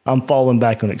 I'm falling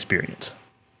back on experience.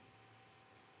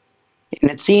 And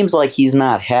it seems like he's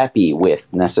not happy with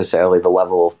necessarily the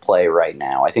level of play right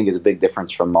now. I think it's a big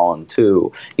difference from Mullen,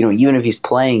 too. Even if he's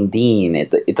playing Dean,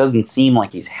 it doesn't seem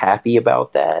like he's happy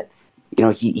about that.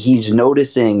 He's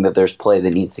noticing that there's play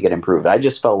that needs to get improved. I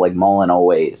just felt like Mullen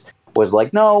always was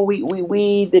like, no,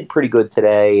 we did pretty good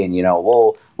today, and,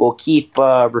 we'll keep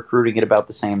recruiting at about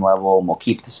the same level, and we'll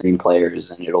keep the same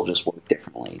players, and it'll just work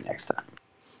differently next time.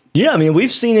 Yeah,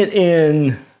 we've seen it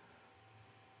in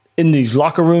these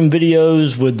locker room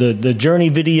videos with the journey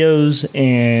videos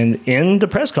and in the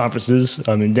press conferences.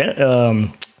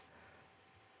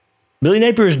 Billy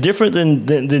Napier is different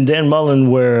than Dan Mullen,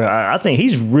 where I think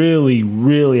he's really,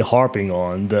 really harping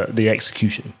on the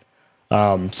execution.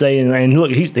 Saying, and look,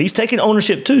 he's taking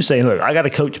ownership too, saying, look, I got to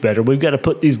coach better. We've got to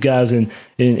put these guys in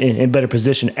better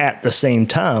position at the same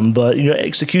time. But,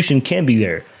 execution can be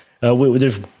there.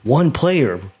 There's one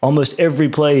player, almost every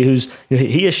play,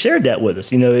 he has shared that with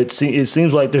us. It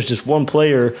seems like there's just one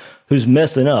player who's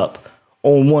messing up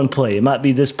on one play. It might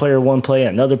be this player one play,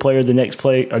 another player the next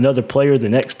play, another player the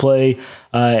next play,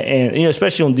 and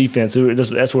especially on defense,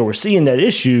 that's where we're seeing that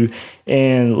issue.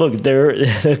 And look,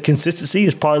 the consistency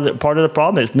is part of the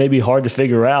problem. It's maybe hard to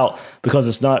figure out because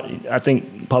it's not. I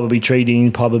think probably Trey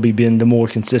Dean probably been the more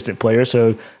consistent player,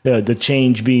 so the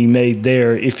change being made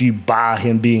there, if you buy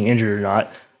him being injured or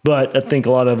not. But I think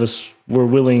a lot of us were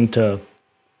willing to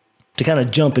kind of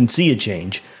jump and see a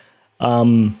change.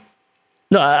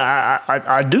 No,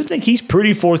 I do think he's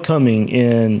pretty forthcoming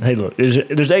in. Hey, look,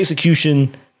 there's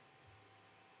execution.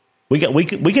 We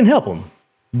can help him,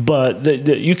 but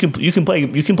you can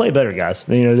play better, guys.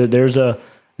 There's a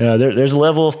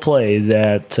level of play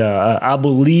that I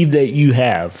believe that you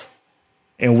have,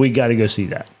 and we got to go see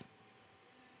that.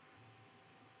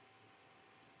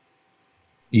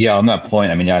 Yeah, on that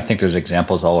point, I think there's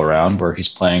examples all around where he's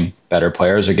playing better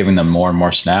players or giving them more and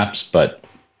more snaps, but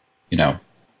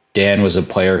Dan was a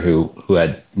player who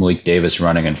had Malik Davis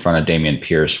running in front of Dameon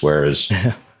Pierce, whereas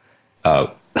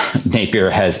Napier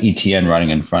has Etienne running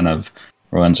in front of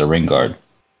Lorenzo Ringard.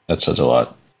 That says a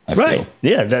lot, I feel.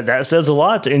 Yeah, that says a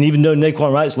lot. And even though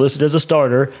Naquan Wright's listed as a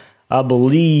starter, I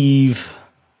believe,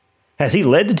 has he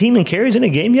led the team in carries in a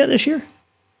game yet this year?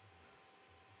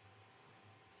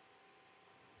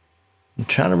 I'm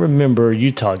trying to remember a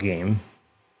Utah game.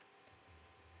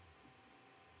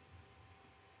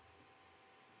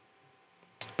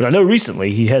 But I know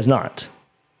recently he has not.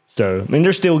 So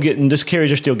they're still getting this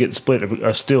carries are still getting split,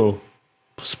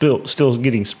 still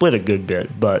getting split a good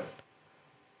bit. But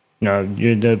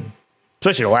especially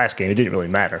the last game, it didn't really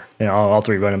matter. All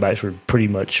three running backs were pretty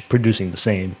much producing the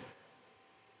same.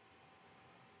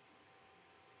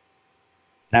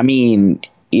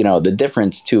 The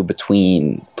difference too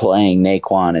between playing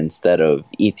Naquan instead of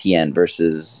Etienne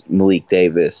versus Malik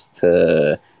Davis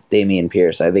to Dameon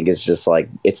Pierce, I think it's just like,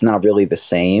 it's not really the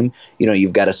same.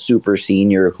 You've got a super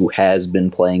senior who has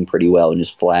been playing pretty well and has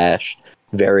flashed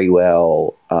very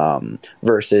well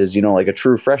versus, like a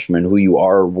true freshman who you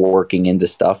are working into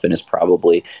stuff and is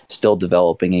probably still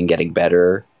developing and getting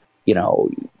better.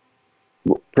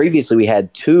 Previously we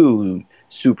had two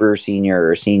super senior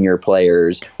or senior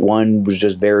players. One was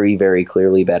just very, very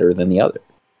clearly better than the other.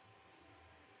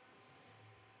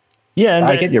 Yeah, and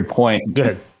I get your point. Go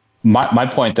ahead. My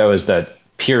point though is that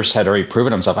Pierce had already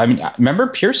proven himself. I mean, remember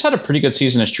Pierce had a pretty good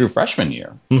season his true freshman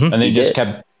year, and they just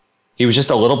kept. He was just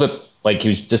a little bit like he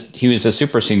was a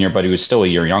super senior, but he was still a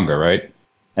year younger, right?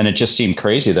 And it just seemed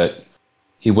crazy that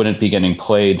he wouldn't be getting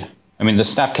played. I mean, the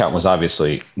snap count was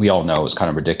obviously, we all know, was kind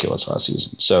of ridiculous last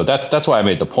season. So that's why I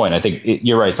made the point. I think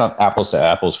you're right. It's not apples to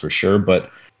apples for sure, but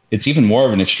it's even more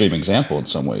of an extreme example in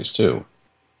some ways too.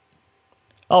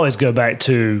 I always go back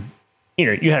to,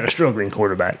 you had a struggling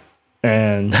quarterback,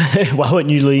 and why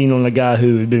wouldn't you lean on a guy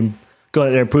who had been going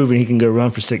out there proving he can go run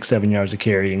for 6-7 yards of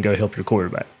carry and go help your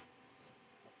quarterback?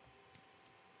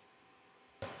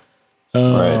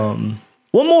 Right.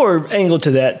 One more angle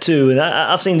to that too, and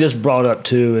I've seen this brought up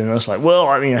too, and it's like, well,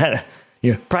 I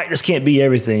mean, practice can't be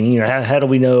everything. How do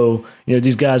we know?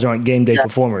 These guys aren't game day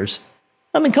performers.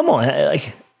 I mean, come on,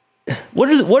 like, what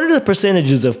are the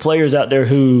percentages of players out there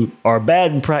who are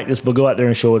bad in practice but go out there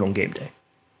and show it on game day?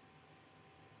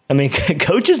 I mean,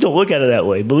 coaches don't look at it that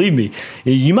way. Believe me,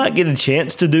 you might get a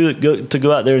chance to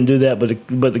go out there and do that,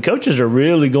 but the coaches are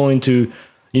really going to,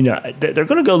 they're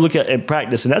going to go look at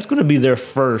practice, and that's going to be their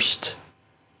first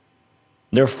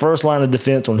line of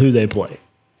defense on who they play.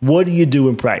 What do you do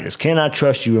in practice? Can I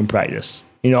trust you in practice?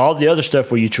 All the other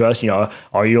stuff where you trust,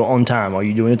 are you on time? Are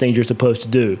you doing the things you're supposed to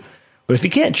do? But if he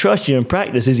can't trust you in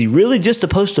practice, is he really just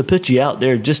supposed to put you out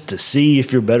there just to see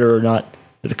if you're better or not?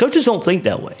 The coaches don't think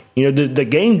that way. The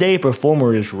game day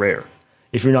performer is rare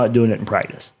if you're not doing it in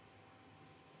practice.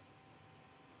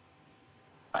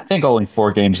 I think only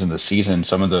 4 games in the season,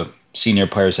 some of the senior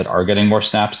players that are getting more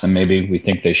snaps than maybe we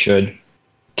think they should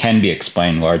can be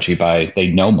explained largely by they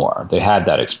know more. They had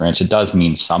that experience. It does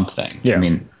mean something. Yeah. I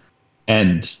mean,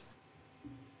 and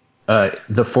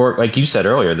the 4, like you said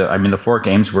earlier, the 4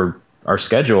 games our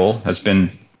schedule has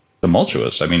been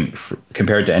tumultuous. I mean,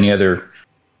 compared to any other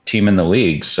team in the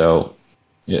league. So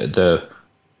the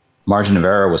margin of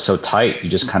error was so tight, you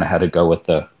just kind of had to go with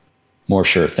the more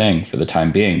sure thing for the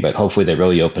time being. But hopefully they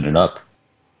really open it up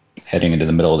heading into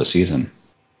the middle of the season.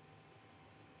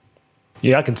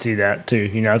 Yeah, I can see that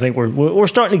too. I think we're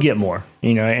starting to get more.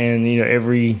 And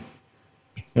every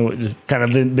it's kind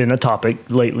of been a topic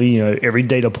lately. Every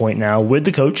data point now with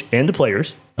the coach and the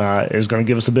players is going to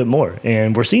give us a bit more,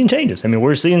 and we're seeing changes. I mean,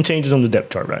 we're seeing changes on the depth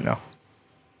chart right now.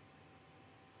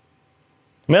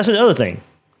 I mean, that's another thing.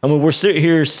 I mean, we're sitting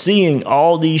here seeing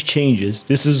all these changes.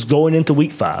 This is going into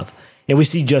week 5, and we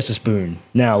see Justice Boone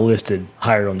now listed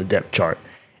higher on the depth chart,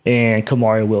 and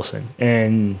Kamari Wilson,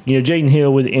 and Jaden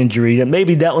Hill with injury.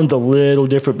 Maybe that one's a little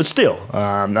different, but still,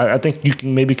 I think you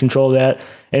can maybe control that.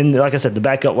 And like I said, the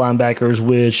backup linebackers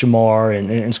with Shamar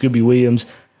and Scooby Williams.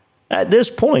 At this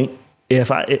point,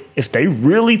 if they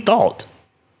really thought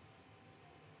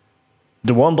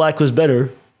DeJuan Black was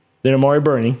better than Amari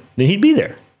Burney, then he'd be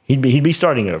there. He'd be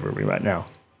starting over me right now.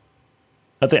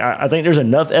 I think there's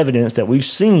enough evidence that we've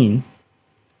seen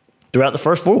throughout the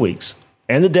first 4 weeks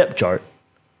and the depth chart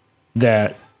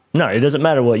that no, it doesn't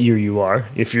matter what year you are.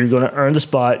 If you're going to earn the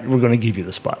spot, we're going to give you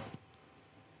the spot.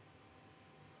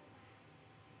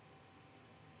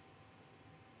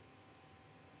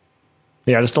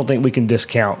 Yeah, I just don't think we can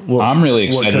discount. I'm really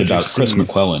excited about Chris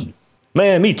McClellan.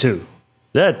 Man, me too.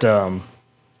 That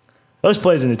those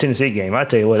plays in the Tennessee game, I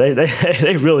tell you what,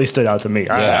 they really stood out to me.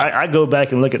 Yeah. I go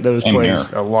back and look at those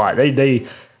plays a lot. They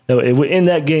in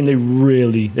that game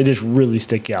they just really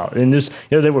stick out. And this,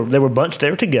 they were bunched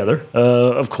there together,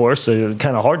 of course, so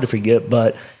kind of hard to forget.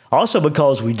 But also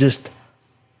because we just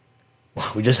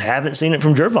haven't seen it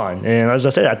from Jervon. And as I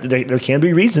said, there can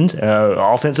be reasons.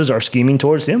 Offenses are scheming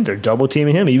towards him. They're double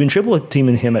teaming him, even triple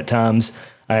teaming him at times.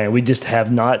 We just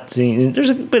have not seen.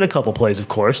 There's been a couple plays, of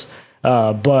course,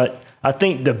 but I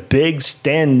think the big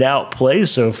standout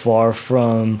plays so far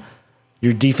from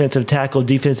your defensive tackle,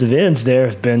 defensive ends there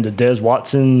have been the Des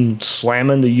Watson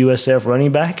slamming the USF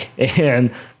running back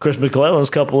and Chris McClellan's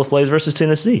couple of plays versus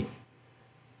Tennessee.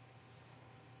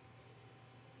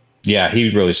 Yeah, he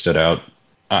really stood out.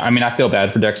 I mean, I feel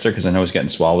bad for Dexter because I know he's getting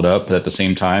swallowed up, but at the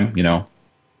same time,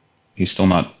 he's still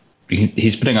not.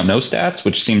 He's putting up no stats,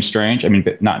 which seems strange. I mean,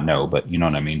 not no, but you know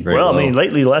what I mean. Very low. I mean,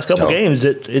 lately, the last couple games,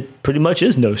 it pretty much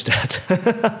is no stats.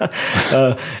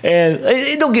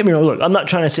 And don't get me wrong. Look, I'm not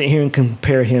trying to sit here and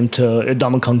compare him to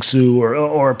Ndamukong Suh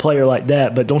or a player like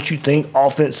that. But don't you think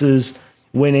offenses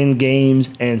winning games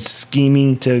and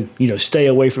scheming to stay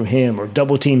away from him or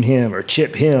double team him or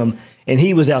chip him, and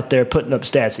he was out there putting up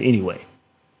stats anyway?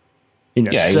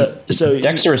 So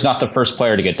Dexter is not the first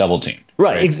player to get double teamed.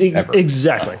 Right.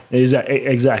 Exactly.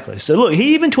 So look,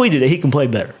 he even tweeted that he can play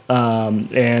better.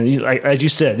 And as you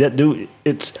said, that dude,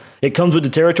 it's it comes with the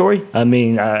territory. I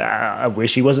mean, I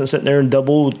wish he wasn't sitting there and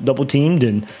double teamed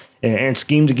and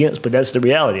schemed against, but that's the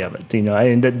reality of it.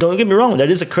 And don't get me wrong, that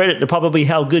is a credit to probably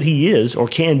how good he is or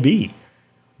can be.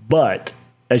 But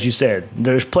as you said,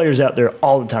 there's players out there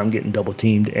all the time getting double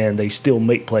teamed, and they still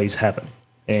make plays happen,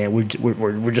 and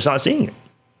we're just not seeing it.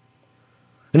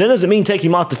 And that doesn't mean take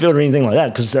him off the field or anything like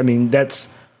that, because I mean that's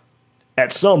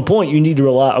at some point you need to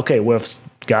rely. Okay, well if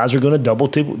guys are going to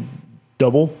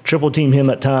double, triple team him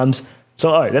at times,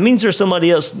 so all right, that means there's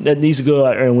somebody else that needs to go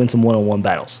out there and win some one-on-one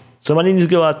battles. Somebody needs to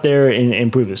go out there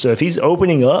and prove it. So if he's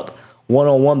opening up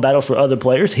one-on-one battle for other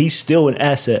players, he's still an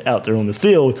asset out there on the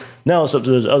field. Now it's up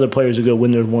to those other players to go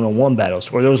win those one-on-one battles,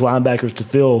 or those linebackers to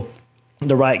fill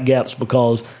the right gaps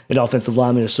because an offensive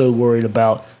lineman is so worried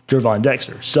about Gervon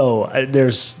Dexter. So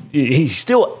he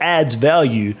still adds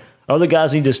value. Other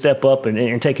guys need to step up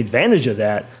and take advantage of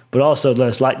that, but also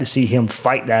let's like to see him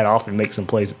fight that off and make some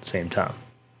plays at the same time.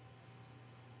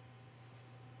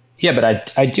 Yeah,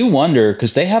 but I do wonder,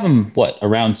 because they have him,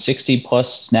 around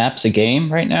 60-plus snaps a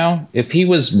game right now? If he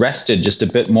was rested just a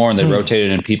bit more and they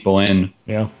rotated people in,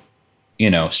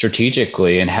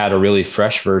 strategically and had a really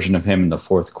fresh version of him in the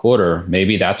fourth quarter,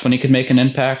 maybe that's when he could make an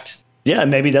impact? Yeah,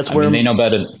 maybe that's where they know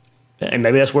better. And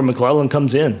maybe that's where McClellan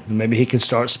comes in. Maybe he can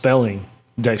start spelling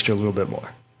Dexter a little bit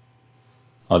more.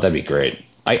 Oh, that'd be great.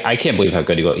 I can't believe how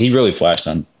good he was. He really flashed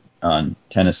on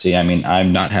Tennessee. I mean,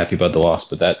 I'm not happy about the loss,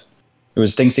 but there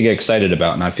was things to get excited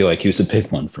about, and I feel like he was a big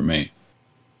one for me.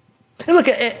 And look,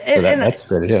 that's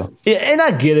great to do. Yeah, and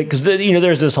I get it because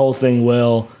there's this whole thing.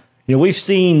 Well, we've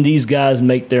seen these guys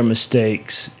make their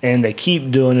mistakes, and they keep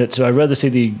doing it. So I'd rather see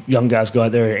the young guys go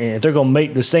out there, and if they're going to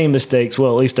make the same mistakes,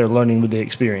 well, at least they're learning with the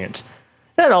experience.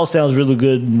 That all sounds really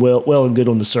good, and well and good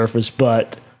on the surface,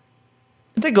 but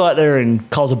if they go out there and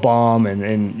cause a bomb,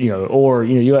 and you out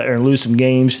there and lose some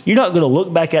games, you're not going to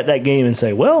look back at that game and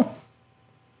say, well,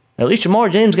 at least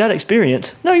Jamar James got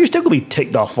experience. No, you're still going to be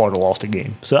ticked off Florida lost a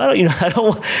game. So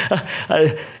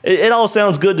it all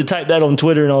sounds good to type that on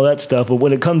Twitter and all that stuff, but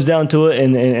when it comes down to it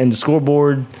and the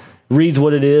scoreboard reads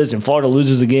what it is and Florida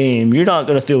loses the game, you're not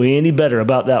going to feel any better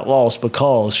about that loss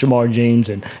because Shamar James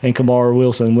and Kamara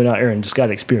Wilson went out there and just got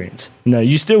experience. No,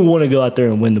 you still want to go out there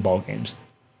and win the ball games.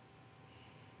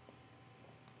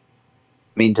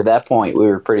 I mean, to that point, we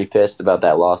were pretty pissed about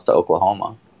that loss to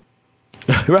Oklahoma.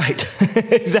 Right.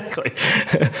 Exactly.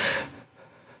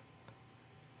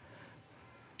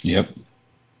 Yep.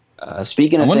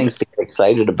 Speaking of things to get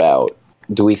excited about,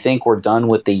 do we think we're done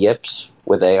with the yips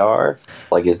with AR?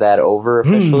 Like, is that over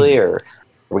officially, or are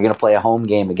we going to play a home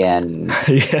game again?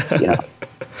 Yeah.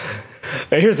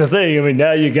 And here's the thing. I mean,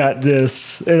 now you got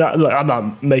this, and I'm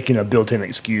not making a built-in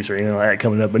excuse or anything like that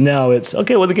coming up, but now it's,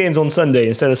 okay, well, the game's on Sunday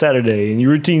instead of Saturday, and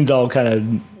your routine's all kind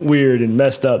of weird and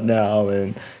messed up now,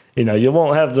 and you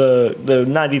won't have the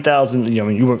 90,000. You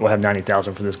weren't going to have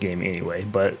 90,000 for this game anyway,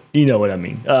 but you know what I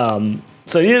mean.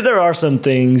 So there are some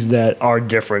things that are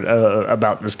different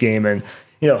about this game, and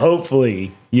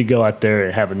hopefully you go out there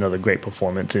and have another great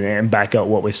performance and back up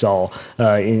what we saw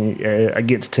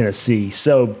against Tennessee.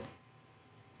 So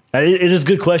it is a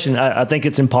good question. I think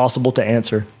it's impossible to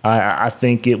answer. I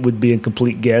think it would be a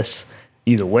complete guess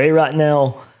either way right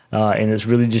now. And it's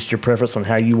really just your preference on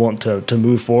how you want to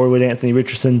move forward with Anthony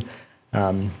Richardson.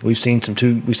 We've seen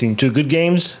two good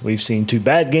games. We've seen two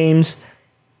bad games,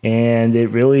 and it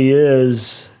really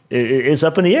is it's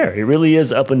up in the air. It really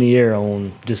is up in the air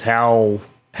on just how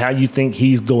you think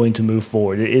he's going to move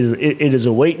forward. It is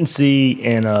a wait and see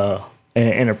and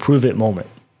a prove it moment.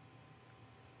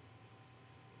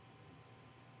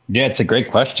 Yeah, it's a great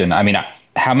question. I mean,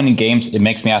 how many games? It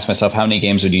makes me ask myself, how many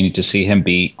games would you need to see him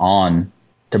be on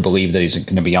to believe that he's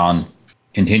going to be on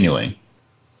continuing?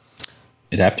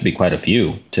 It'd have to be quite a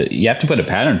few. You have to put a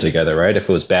pattern together, right? If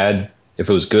it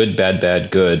was good,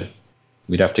 bad, good,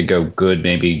 we'd have to go good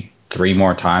maybe 3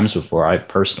 more times before I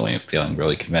personally am feeling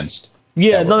really convinced.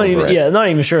 Yeah, not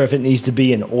even sure if it needs to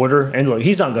be in order. And look,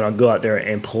 he's not going to go out there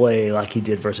and play like he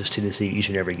did versus Tennessee each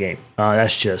and every game.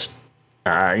 That's just,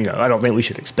 I don't think we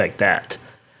should expect that.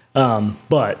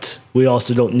 But we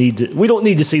also don't need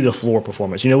to see the floor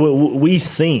performance. We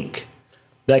think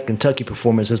that Kentucky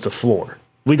performance is the floor.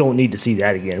 We don't need to see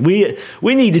that again. We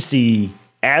need to see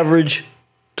average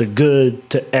to good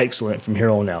to excellent from here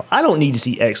on out. I don't need to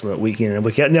see excellent week in and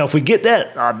week out. Now, if we get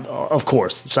that, of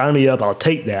course, sign me up. I'll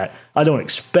take that. I don't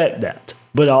expect that.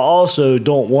 But I also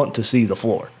don't want to see the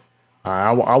floor.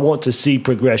 I want to see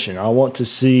progression. I want to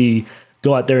see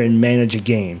go out there and manage a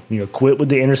game. Quit with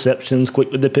the interceptions,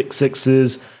 quit with the pick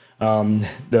sixes. Read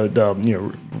your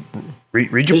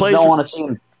plays. Just don't want to see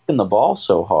him kicking the ball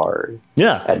so hard.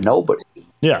 Yeah, at nobody.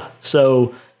 Yeah.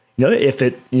 So, if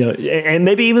it, and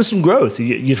maybe even some growth.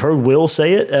 You've heard Will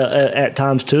say it at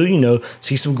times too.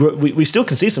 See some growth. We still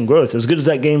can see some growth. As good as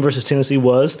that game versus Tennessee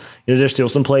was, there's still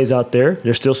some plays out there.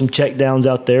 There's still some check downs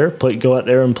out there. Go out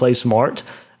there and play smart.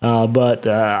 But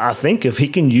I think if he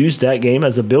can use that game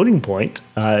as a building point,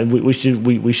 we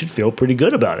should feel pretty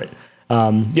good about it.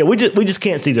 We just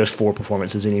can't see those 4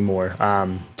 performances anymore.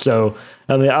 So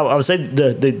I mean, I would say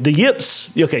the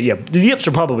yips. Okay, yeah, the yips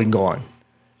are probably gone.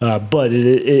 But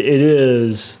it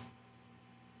is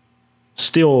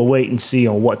still a wait and see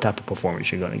on what type of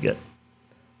performance you're going to get.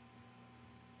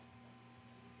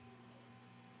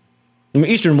 I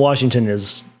mean, Eastern Washington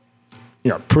is,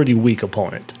 a pretty weak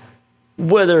opponent.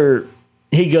 Whether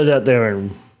he goes out there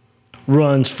and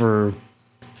runs for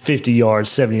 50 yards,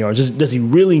 70 yards, does he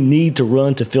really need to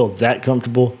run to feel that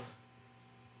comfortable?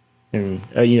 And,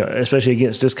 especially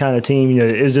against this kind of team,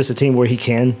 is this a team where he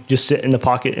can just sit in the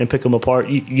pocket and pick them apart?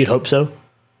 You'd hope so.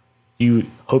 You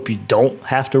hope you don't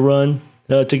have to run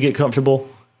to get comfortable.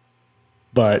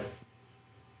 But,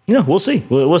 we'll see.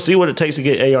 We'll see what it takes to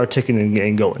get AR ticking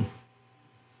and going.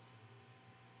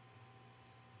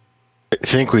 I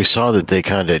think we saw that they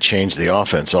kind of changed the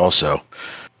offense also.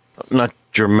 Not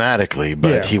dramatically,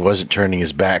 but he wasn't turning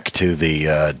his back to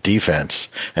the defense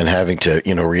and having to,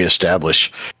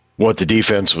 reestablish what the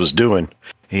defense was doing.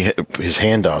 His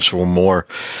handoffs were more,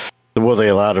 well, they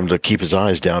allowed him to keep his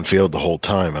eyes downfield the whole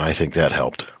time, and I think that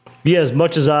helped. Yeah, as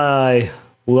much as I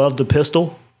love the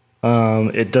pistol,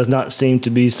 it does not seem to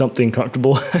be something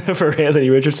comfortable for Anthony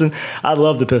Richardson. I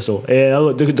love the pistol.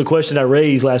 And the question I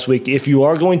raised last week, if you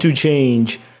are going to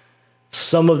change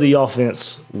some of the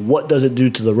offense, what does it do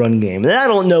to the run game? And I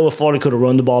don't know if Florida could have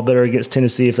run the ball better against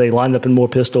Tennessee if they lined up in more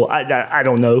pistol. I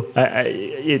don't know.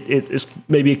 It's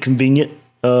maybe a convenient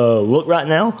look right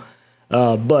now,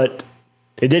 but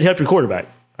it did help your quarterback.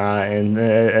 And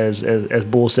as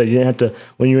Bull said, you didn't have to,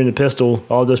 when you're in the pistol,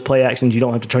 all those play actions, you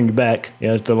don't have to turn your back.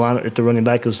 If the running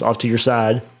back is off to your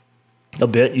side a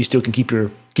bit, you still can keep your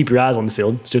eyes on the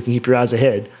field, still can keep your eyes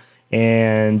ahead.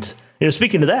 And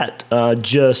speaking of that,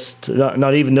 just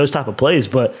not even those type of plays,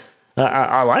 but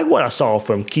I like what I saw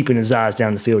from keeping his eyes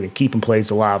down the field and keeping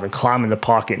plays alive and climbing the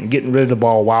pocket and getting rid of the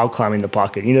ball while climbing the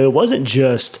pocket. It wasn't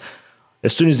just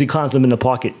as soon as he climbs them in the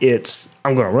pocket, it's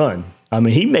I'm going to run. I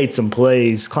mean, he made some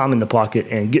plays climbing the pocket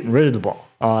and getting rid of the ball,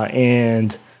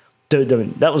 and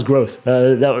that was growth.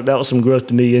 That was some growth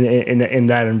to me in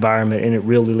that environment, and it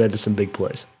really led to some big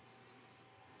plays.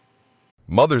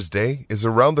 Mother's Day is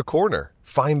around the corner.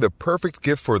 Find the perfect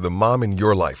gift for the mom in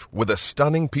your life with a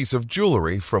stunning piece of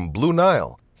jewelry from Blue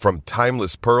Nile. From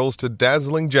timeless pearls to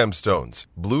dazzling gemstones,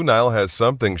 Blue Nile has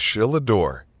something she'll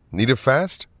adore. Need it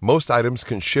fast? Most items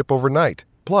can ship overnight.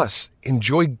 Plus,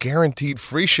 enjoy guaranteed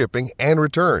free shipping and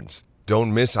returns.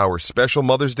 Don't miss our special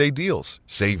Mother's Day deals.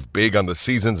 Save big on the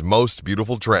season's most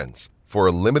beautiful trends. For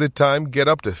a limited time, get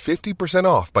up to 50%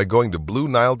 off by going to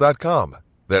BlueNile.com.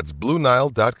 That's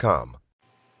BlueNile.com.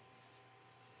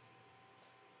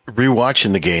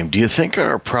 Rewatching the game, do you think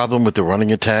our problem with the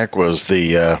running attack was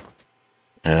the,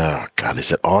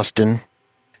 is it Austin?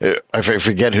 I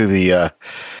forget who the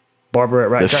Barber at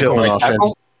right tackle.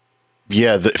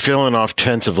 The filling off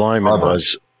offensive lineman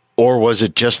was, or was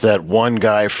it just that one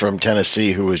guy from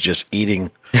Tennessee who was just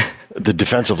eating the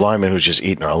defensive lineman who was just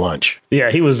eating our lunch?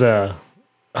 Yeah, he was. Oh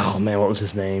man, what was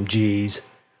his name? Jeez.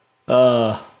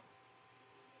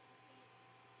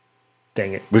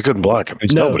 Dang it. We couldn't block him.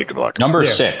 Nobody could block him. Number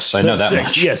 6. I know that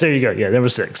much. Yes, there you go. Yeah, number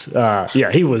 6.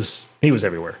 He was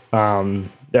everywhere.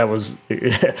 That was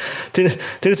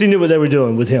Tennessee knew what they were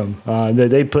doing with him.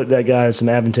 They put that guy in some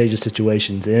advantageous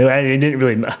situations. And it didn't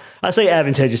really. I say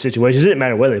advantageous situations. It didn't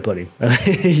matter where they put him.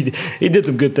 He did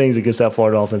some good things against that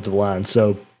Florida offensive line.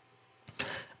 So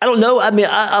I don't know. I mean,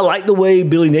 I like the way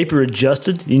Billy Napier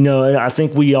adjusted. I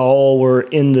think we all were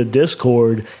in the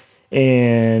Discord.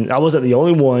 And I wasn't the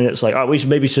only one. It's like, all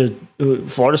right,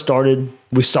 Florida started.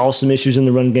 We saw some issues in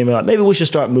the run game. Like, maybe we should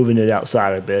start moving it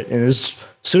outside a bit. And as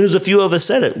soon as a few of us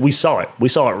said it, we saw it. We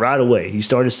saw it right away. You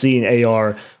started seeing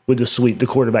AR with the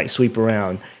quarterback sweep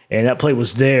around. And that play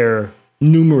was there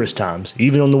numerous times.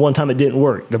 Even on the one time it didn't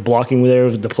work. The blocking was there.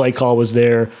 The play call was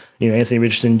there. Anthony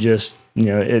Richardson just,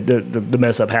 the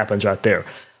mess up happens right there.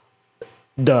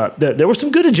 There were some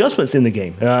good adjustments in the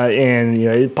game, and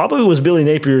it probably was Billy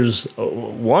Napier's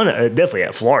one, definitely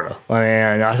at Florida.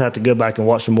 And I have to go back and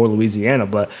watch some more Louisiana,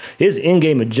 but his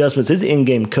in-game adjustments, his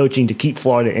in-game coaching to keep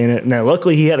Florida in it. Now,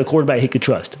 luckily, he had a quarterback he could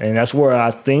trust, and that's where I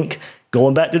think,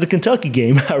 going back to the Kentucky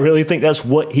game, I really think that's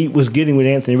what he was getting with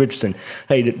Anthony Richardson.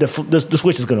 Hey, the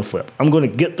switch is going to flip. I'm going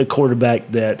to get the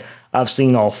quarterback that I've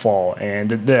seen all fall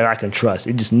and that I can trust.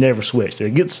 It just never switched.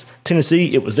 Against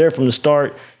Tennessee, it was there from the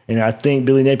start, and I think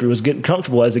Billy Napier was getting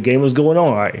comfortable as the game was going on.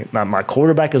 All right, my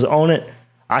quarterback is on it.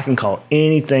 I can call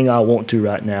anything I want to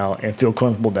right now and feel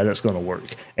comfortable that it's going to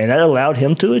work. And that allowed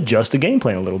him to adjust the game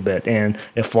plan a little bit. And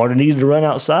if Florida needed to run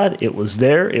outside, it was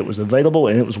there, it was available,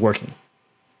 and it was working.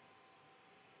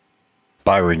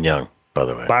 Byron Young, by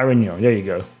the way. Byron Young, there you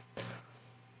go.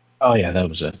 Oh, yeah, that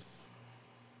was it.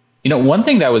 You know, one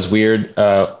thing that was weird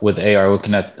with AR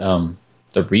looking at the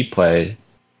replay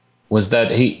was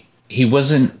that he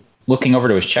wasn't looking over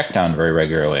to his check down very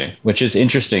regularly, which is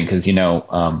interesting because, you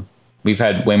know, we've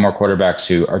had way more quarterbacks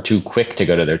who are too quick to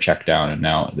go to their check down, and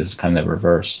now this is kind of the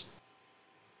reverse.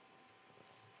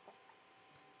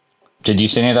 Did you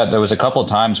see any of that? There was a couple of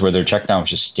times where their check down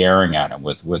was just staring at him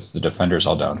with the defenders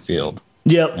all downfield.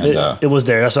 Yep, it was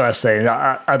there. That's what I was saying.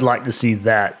 I'd like to see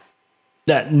that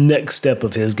next step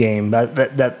of his game.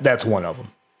 That's one of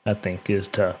them, I think, is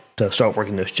to start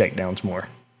working those check downs more.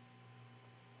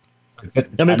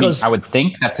 I mean, I would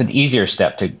think that's an easier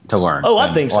step to learn. Oh,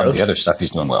 I think so. A lot of the other stuff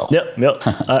he's doing well. Yep.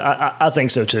 I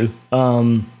think so too. You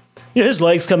know, his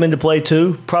legs come into play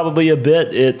too, probably a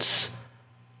bit.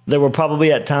 There were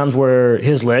probably at times where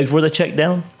his legs were the check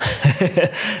down,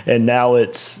 and now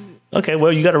it's okay.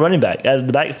 Well, you got a running back out of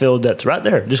the backfield that's right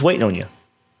there, just waiting on you,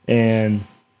 and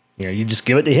you know you just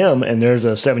give it to him, and there's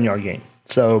a 7-yard gain.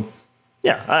 So.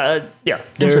 Yeah.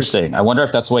 Interesting. I wonder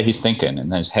if that's the way he's thinking.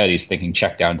 In his head, he's thinking,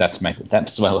 check down. That's my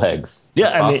legs.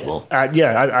 Yeah,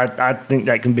 that's I think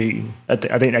that can be. I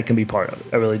think that can be part of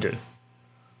it. I really do.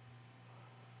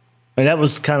 And that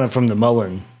was kind of from the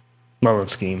Mullen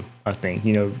scheme. I think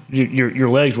your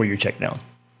legs were your check down.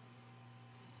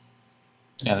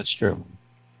 Yeah, that's true.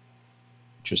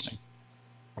 Interesting.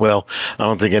 Well, I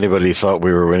don't think anybody thought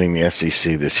we were winning the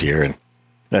SEC this year, and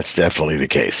that's definitely the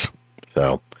case.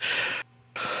 So.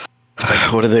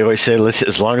 What do they always say?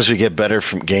 As long as we get better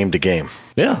from game to game.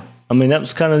 Yeah. I mean, that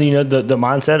was kind of, the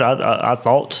mindset I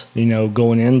thought,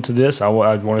 going into this. I'd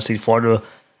want to see Florida,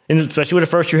 and especially with a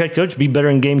first-year head coach, be better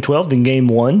in Game 12 than Game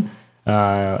 1.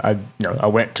 I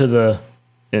went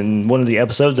in one of the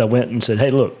episodes, I went and said, hey,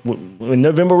 look, when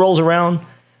November rolls around,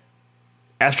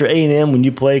 after A&M, when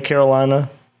you play Carolina,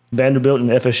 Vanderbilt, and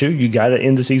FSU, you got to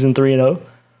end the season 3-0.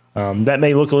 That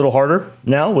may look a little harder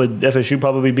now with FSU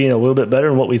probably being a little bit better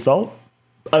than what we thought.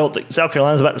 I don't think South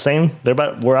Carolina's about the same. They're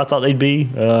about where I thought they'd be.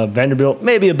 Vanderbilt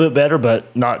maybe a bit better,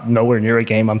 but not nowhere near a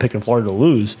game I'm picking Florida to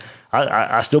lose.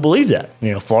 I still believe that.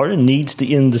 Florida needs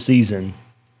to end the season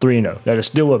 3-0. That is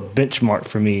still a benchmark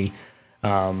for me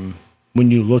when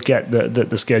you look at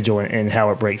the schedule and how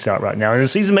it breaks out right now. And the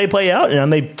season may play out, and I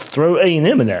may throw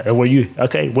A&M in there where you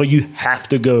have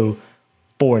to go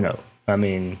 4-0. I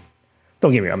mean,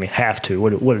 don't get me wrong. I mean, have to.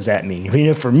 What does that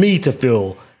mean? For me to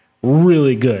feel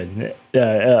really good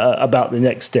about the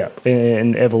next step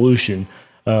and evolution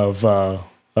of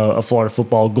Florida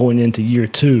football going into year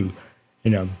 2,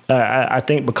 I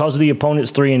think because of the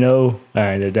opponent's 3-0,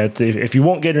 and that if you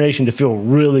want Gator Nation to feel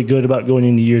really good about going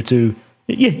into year 2,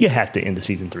 you have to end the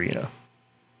season 3-0.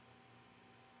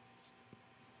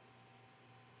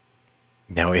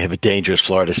 Now we have a dangerous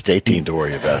Florida State team to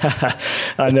worry about.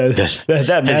 I know that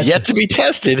matchup has yet to be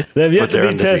tested. They've yet to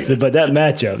be tested, but that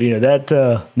matchup,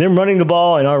 them running the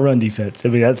ball and our run defense. I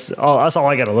mean, that's all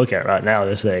I got to look at right now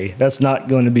to say that's not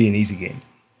going to be an easy game.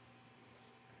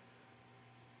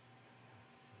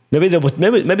 Maybe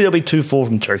they'll be too full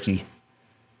from turkey.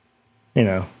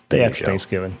 Day after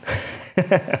Thanksgiving.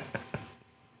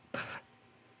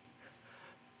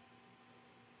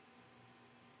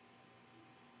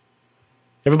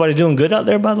 Everybody doing good out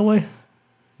there, by the way?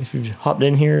 If you've hopped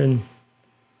in here and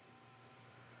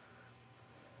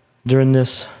during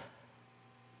this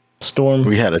storm.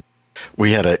 We had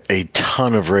a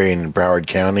ton of rain in Broward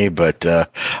County, but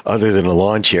other than a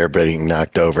lawn chair being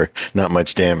knocked over, not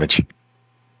much damage.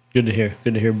 Good to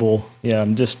hear, Bull. Yeah,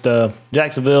 I'm just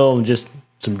Jacksonville and just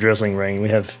some drizzling rain. We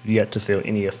have yet to feel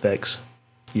any effects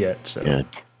yet. So yeah.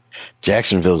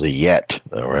 Jacksonville's a yet,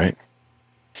 though, right?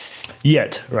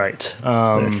 Yet, right.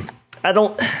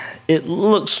 It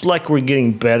looks like we're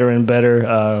getting better and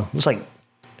better. Looks like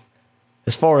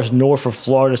as far as north of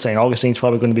Florida, St. Augustine's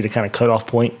probably going to be the kind of cutoff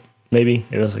point, maybe.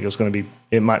 It looks like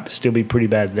it might still be pretty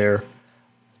bad there.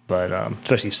 But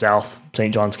especially south,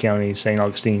 St. Johns County, St.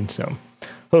 Augustine. So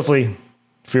hopefully,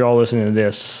 if you're all listening to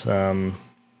this, when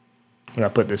I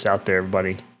put this out there,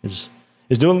 everybody is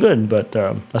doing good. But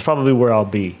that's probably where I'll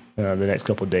be the next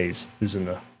couple of days, is in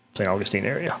the St. Augustine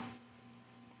area.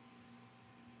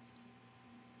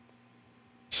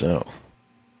 So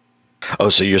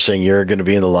you're saying you're going to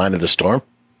be in the line of the storm?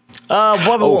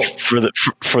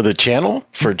 For the channel,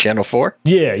 for Channel 4.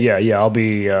 Yeah. I'll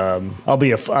be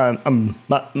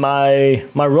my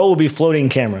role will be floating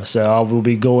camera, so I will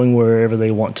be going wherever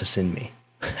they want to send me.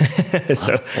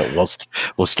 So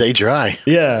we'll stay dry.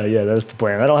 Yeah, that's the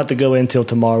plan. I don't have to go in until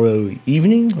tomorrow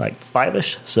evening, like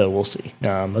 5ish. So we'll see.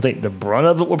 I think the brunt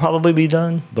of it will probably be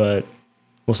done, but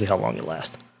we'll see how long it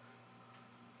lasts.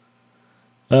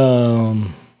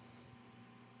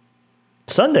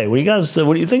 Sunday, what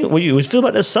do you think? What do you feel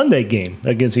about this Sunday game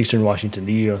against Eastern Washington?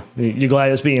 You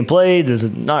glad it's being played? Does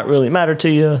it not really matter to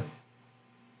you?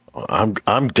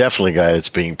 I'm definitely glad it's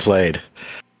being played.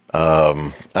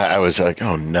 I was like,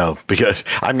 oh no, because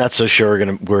I'm not so sure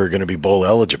we're gonna be bowl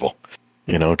eligible.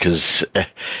 Because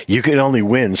you can only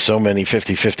win so many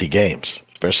 50-50 games,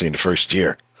 especially in the first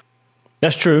year.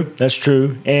 That's true.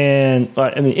 And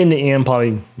in the end,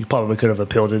 you probably could have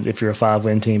appealed it if you're a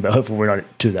 5-win team, but hopefully we're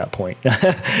not to that point.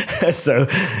 So,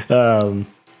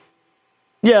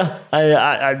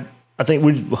 I think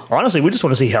we just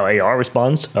want to see how AR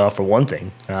responds, for one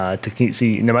thing, to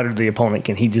see, no matter the opponent,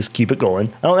 can he just keep it going?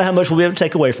 I don't know how much we'll be able to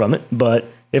take away from it, but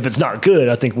if it's not good,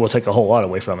 I think we'll take a whole lot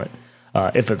away from it.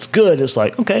 If it's good, it's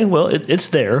like, okay, well, it's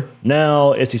there.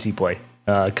 Now SEC play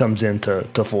comes into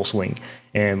full swing,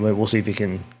 and we'll see if he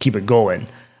can keep it going.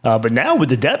 But now with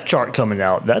the depth chart coming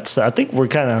out, I think we're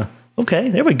kind of, okay,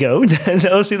 there we go.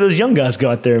 Let's see those young guys go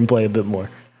out there and play a bit more.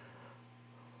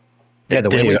 Yeah, the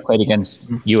way we played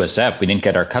against USF, we didn't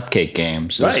get our cupcake game.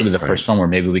 So this will be the first one where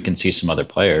maybe we can see some other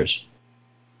players.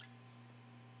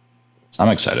 So I'm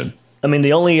excited. I mean,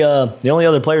 the only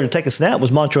other player to take a snap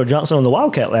was Montrell Johnson on the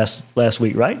Wildcat last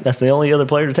week, right? That's the only other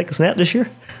player to take a snap this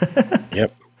year?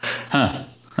 Yep. Huh.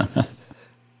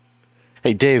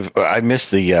 Hey, Dave, I missed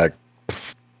the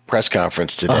press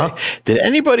conference today. Uh-huh. Did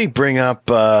anybody bring up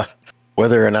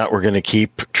whether or not we're going to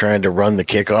keep trying to run the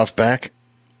kickoff back?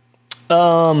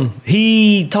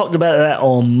 He talked about that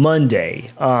on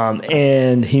Monday,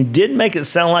 and he did make it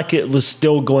sound like it was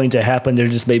still going to happen. There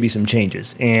just may be some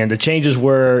changes, and the changes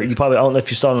were, I don't know if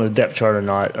you saw it on the depth chart or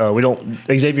not.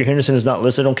 Xavier Henderson is not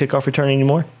listed on kickoff return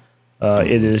anymore.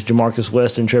 It is Jamarcus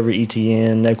Weston, Trevor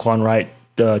Etienne, Naquan Wright,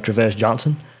 Travis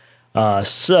Johnson.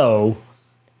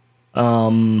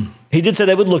 He did say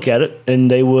they would look at it and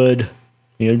they would,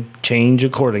 change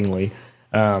accordingly.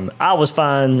 I was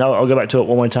fine. I'll go back to it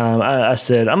one more time. I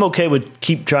said, I'm okay with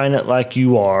keep trying it like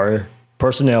you are,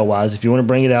 personnel-wise. If you want to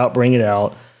bring it out, bring it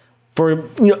out for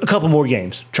a couple more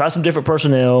games. Try some different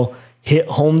personnel, hit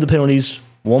home the penalties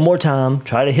one more time,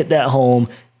 try to hit that home.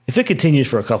 If it continues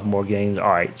for a couple more games, all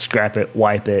right, scrap it,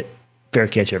 wipe it, fair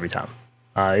catch every time.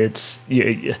 When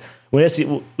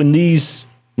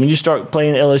you start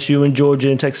playing LSU and Georgia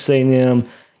and Texas A&M,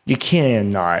 you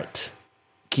cannot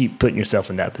keep putting yourself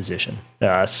in that position.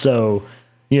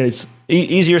 It's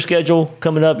easier schedule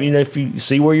coming up. If you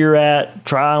see where you're at,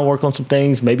 try and work on some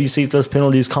things. Maybe see if those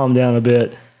penalties calm down a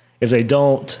bit. If they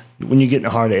don't, when you get in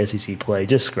the heart of SEC play,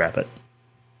 just scrap it.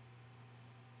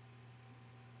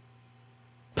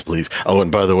 Please. Oh,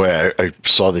 and by the way, I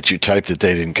saw that you typed that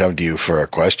they didn't come to you for a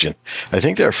question. I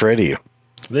think they're afraid of you.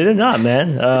 They did not,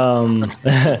 man.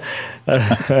 I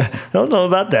don't know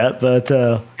about that, but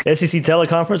SEC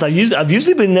teleconference, I've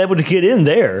usually been able to get in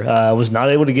there. I was not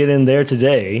able to get in there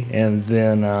today, and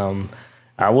then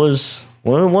I was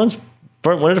one of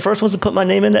the first ones to put my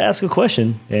name in to ask a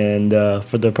question, and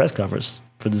for the press conference,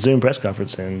 for the Zoom press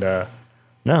conference, and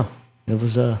no, it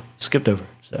was skipped over.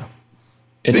 So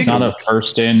it's not a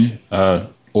first in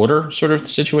order sort of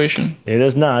situation. It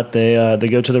is not. They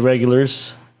go to the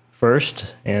regulars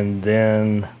first, and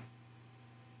then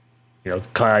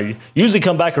usually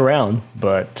come back around,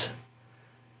 but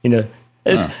and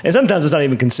sometimes it's not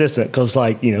even consistent because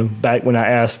back when I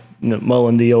asked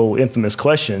Mullen the old infamous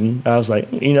question, I was like,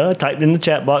 I typed in the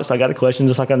chat box, I got a question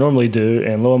just like I normally do,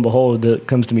 and lo and behold, it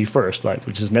comes to me first,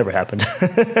 which has never happened.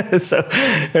 So,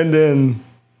 and then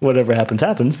whatever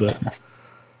happens, but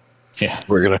yeah,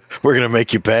 we're gonna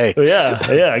make you pay. Yeah,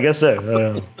 I guess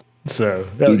so. So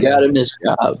you got him his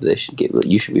job.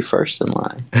 You should be first in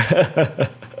line.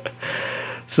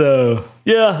 So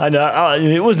yeah, I know.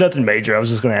 It was nothing major. I was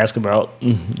just going to ask about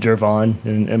Jervon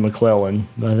and McClellan.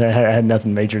 I had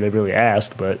nothing major to really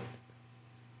ask, but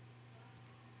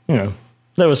there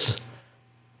was.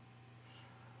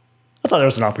 I thought there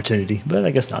was an opportunity, but I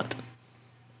guess not.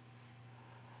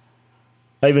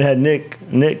 I even had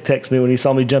Nick text me when he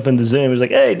saw me jump into Zoom. He was like,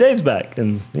 "Hey, Dave's back,"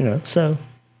 and so.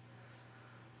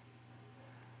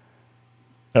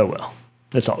 Oh, well,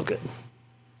 it's all good.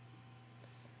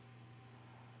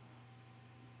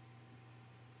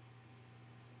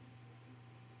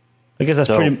 I guess that's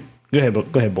pretty. Go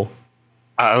ahead, Bull.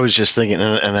 I was just thinking,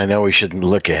 and I know we shouldn't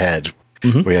look ahead.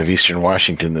 Mm-hmm. We have Eastern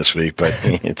Washington this week, but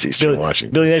it's Eastern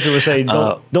Washington. Billy Napier was saying,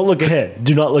 don't look ahead.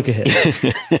 Do not look ahead.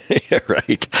 Yeah,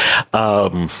 right.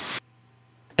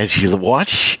 As you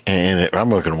watch, and I'm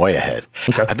looking way ahead.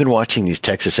 Okay. I've been watching these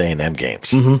Texas A&M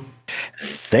games. Mm-hmm.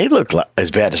 They look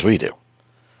as bad as we do.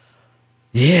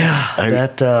 Yeah,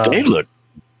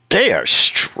 they are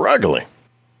struggling.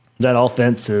 That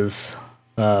offense is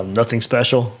nothing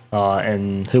special.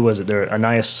 And who was it?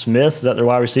 Anais Smith, is that their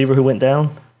wide receiver who went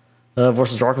down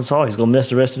versus Arkansas? He's going to miss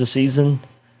the rest of the season.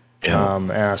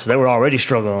 Yeah. So they were already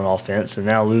struggling on offense and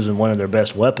now losing one of their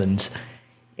best weapons.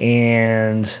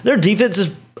 And their defense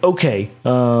is okay,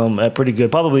 pretty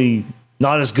good. Probably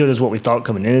not as good as what we thought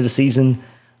coming into the season.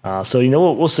 So,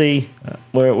 we'll see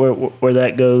where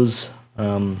that goes.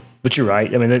 But you're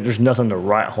right. I mean, there's nothing to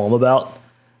write home about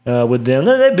with them.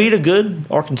 They beat a good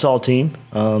Arkansas team.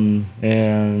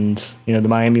 And, the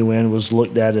Miami win was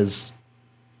looked at as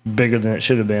bigger than it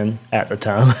should have been at the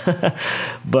time.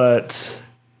 But,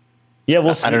 yeah,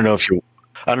 we'll see. I don't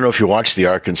know if you watched the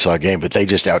Arkansas game, but they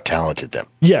just out-talented them.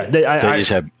 Yeah.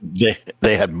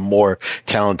 They had more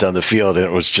talent on the field, and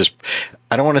it was just,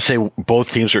 I don't want to say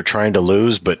both teams were trying to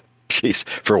lose, but geez,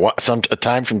 for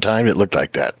time from time, it looked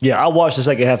like that. Yeah, I watched the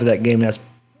second half of that game.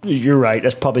 You're right.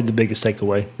 That's probably the biggest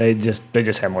takeaway. They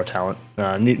just had more talent.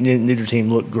 Neither team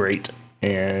looked great,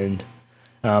 and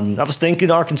I was thinking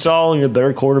Arkansas,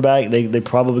 better quarterback. They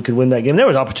probably could win that game. There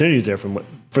was opportunity there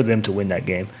for them to win that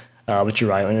game, but you're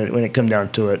right. When it come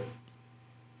down to it,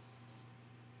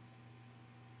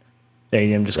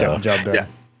 A&M just got the job done. Yeah.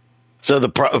 So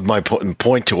my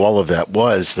point to all of that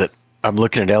was that I'm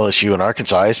looking at LSU and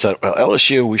Arkansas. I thought, well,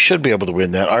 LSU, we should be able to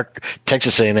win that.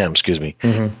 Texas A&M, excuse me.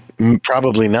 Mm-hmm.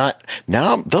 Probably not.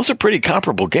 Now, those are pretty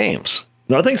comparable games.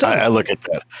 No, I think so. I look at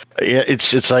that. Yeah,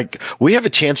 it's like we have a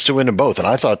chance to win them both. And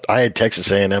I thought I had Texas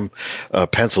A&M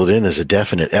penciled in as a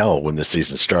definite L when the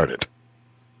season started.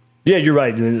 Yeah, you're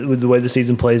right. With the way the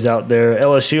season plays out there,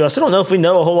 LSU, I still don't know if we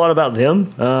know a whole lot about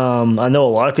them. I know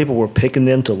a lot of people were picking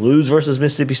them to lose versus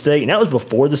Mississippi State, and that was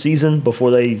before the season,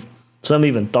 some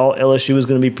even thought LSU was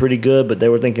going to be pretty good, but they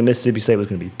were thinking Mississippi State was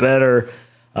going to be better.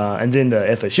 And then the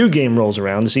FSU game rolls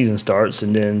around, the season starts,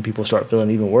 and then people start feeling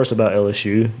even worse about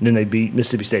LSU. And then they beat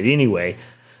Mississippi State anyway.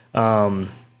 I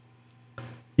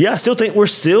still think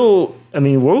we'll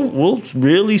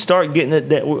really start getting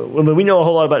it. We know a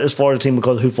whole lot about this Florida team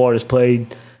because of who Florida's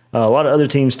played. A lot of other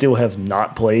teams still have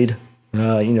not played,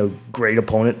 great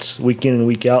opponents week in and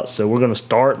week out. So we're going to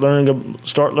start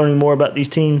learning more about these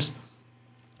teams.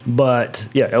 But,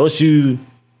 yeah, LSU,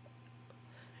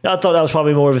 I thought that was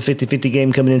probably more of a 50-50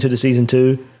 game coming into the season,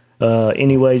 too.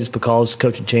 Anyway, just because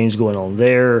coaching change going on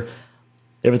there,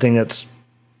 everything that's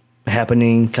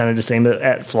happening kind of the same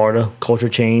at Florida, culture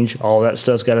change, all that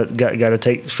stuff's got to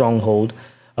take stronghold.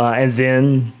 And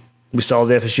then we saw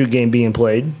the FSU game being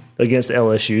played against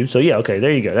LSU. So, yeah, okay,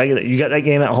 there you go. You got that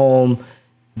game at home,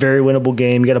 very winnable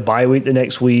game. You got a bye week the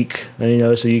next week,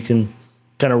 so you can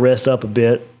kind of rest up a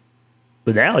bit.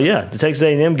 But now, yeah, the Texas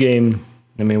A&M game,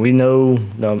 we know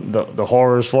the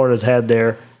horrors Florida's had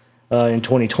there in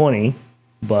 2020,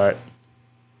 but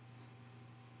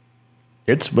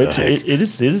it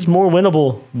is more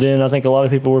winnable than I think a lot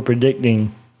of people were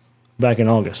predicting back in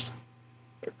August.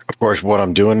 Of course, what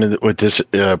I'm doing with this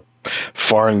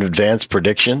far in advance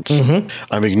predictions, mm-hmm.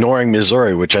 I'm ignoring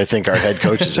Missouri, which I think our head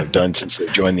coaches have done since they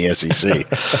joined the SEC.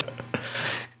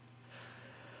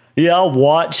 Yeah, I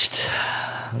watched.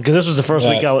 Because this was the first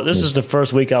week. This is the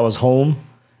first week I was home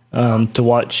to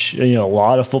watch a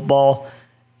lot of football,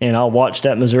 and I watched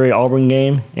that Missouri Auburn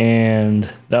game, and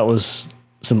that was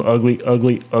some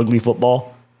ugly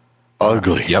football.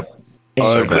 Ugly, yep,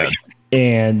 ugly.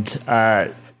 And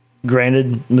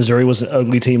granted, Missouri was an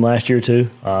ugly team last year too.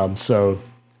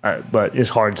 But it's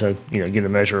hard to get a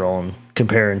measure on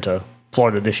comparing to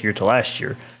Florida this year to last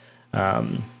year.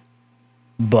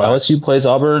 But LSU plays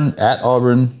Auburn at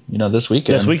Auburn, this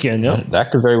weekend. This weekend, yeah.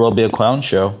 That could very well be a clown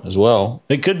show as well.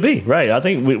 It could be, right. I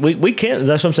think we can't.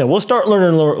 That's what I'm saying. We'll start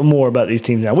learning more about these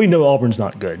teams now. We know Auburn's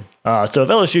not good. So if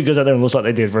LSU goes out there and looks like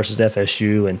they did versus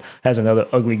FSU and has another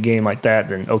ugly game like that,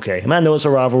 then okay. I know it's a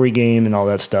rivalry game and all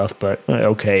that stuff, but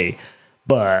okay.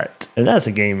 And that's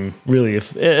a game, really,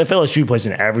 if LSU plays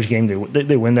an average game,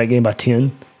 they win that game by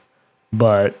 10.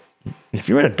 But if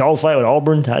you're in a dogfight with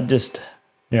Auburn,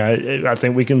 I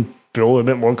think we can feel a little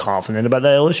bit more confident about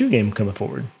that LSU game coming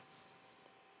forward.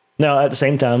 Now, at the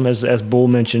same time, as Bull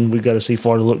mentioned, we've got to see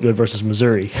Florida look good versus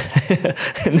Missouri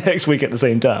next week at the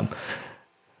same time.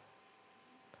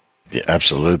 Yeah,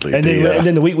 absolutely. And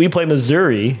then the week we play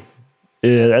Missouri,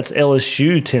 that's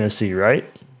LSU, Tennessee, right?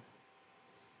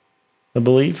 I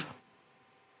believe.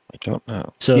 I don't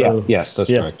know. So yes, that's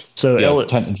correct. So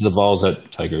the Vols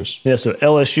at Tigers. Yeah, so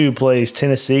LSU plays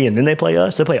Tennessee, and then they play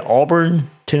us. They play Auburn,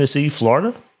 Tennessee,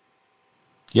 Florida.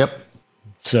 Yep.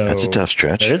 So that's a tough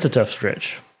stretch. It is a tough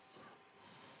stretch.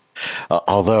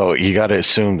 Although you got to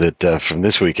assume that from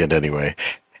this weekend anyway,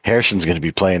 Harrison's going to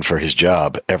be playing for his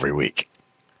job every week.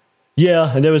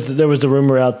 Yeah, and there was the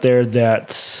rumor out there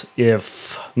that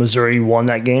if Missouri won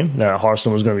that game, that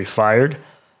Harsin was going to be fired.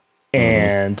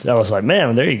 And I was like,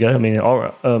 man, there you go. I mean,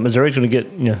 Missouri's going to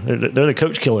get, they're the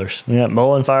coach killers. We got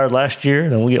Mullen fired last year,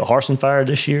 and then we get Harsin fired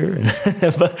this year.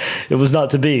 But it was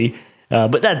not to be.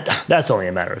 But that's only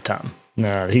a matter of time.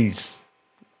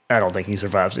 I don't think he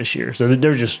survives this year. So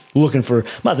they're just looking for.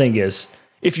 My thing is,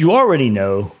 if you already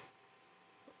know,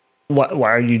 why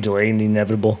are you delaying the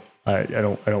inevitable? I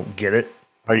don't get it.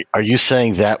 Are you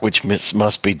saying that which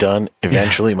must be done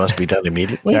eventually must be done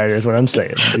immediately? That is what I'm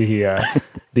saying.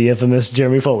 The infamous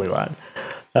Jeremy Foley line.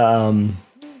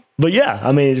 But yeah,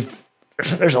 I mean,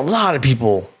 there's a lot of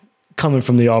people coming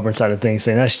from the Auburn side of things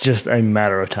saying that's just a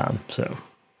matter of time. So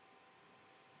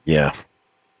yeah.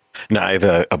 No, I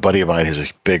have a buddy of mine who's a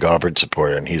big Auburn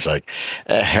supporter, and he's like,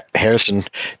 Harrison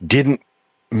didn't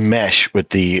mesh with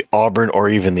the Auburn or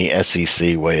even the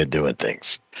SEC way of doing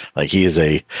things. Like he is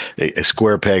a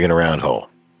square peg in a round hole.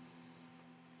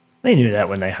 They knew that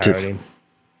when they hired him.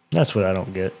 That's what I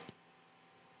don't get.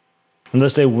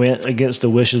 Unless they went against the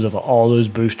wishes of all those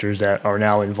boosters that are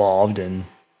now involved, and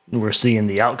we're seeing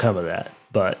the outcome of that.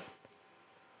 But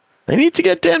they need to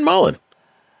get Dan Mullen.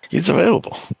 He's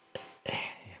available.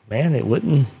 Man, it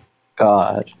wouldn't.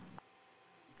 God.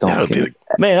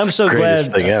 Man, I'm so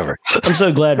glad. Thing ever. I'm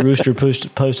so glad Rooster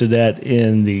posted that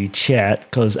in the chat,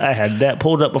 because I had that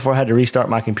pulled up before I had to restart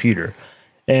my computer,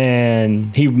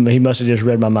 and he must have just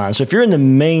read my mind. So if you're in the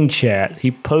main chat,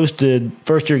 he posted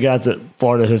first year guys that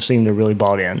Florida have seemed to really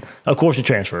bought in. Of course, the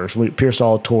transfers: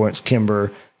 Pearsall, Torrance,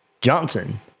 Kimber,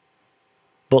 Johnson.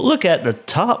 But look at the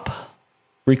top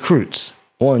recruits: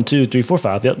 1, 2, 3, 4,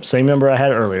 5. Yep, same number I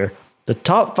had earlier. The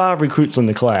top 5 recruits in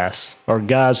the class are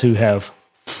guys who have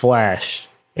flashed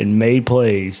and made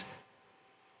plays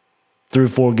through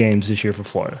 4 games this year for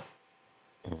Florida.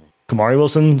 Kamari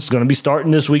Wilson is going to be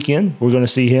starting this weekend. We're going to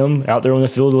see him out there on the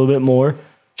field a little bit more.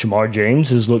 Shamar James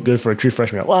has looked good for a true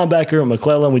freshman at linebacker.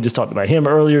 McClellan, we just talked about him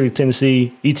earlier.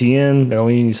 Tennessee, ETN, I don't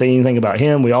need to say anything about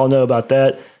him. We all know about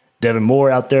that. Devin Moore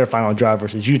out there, final drive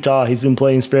versus Utah. He's been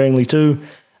playing sparingly too.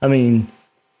 I mean,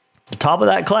 the top of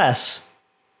that class,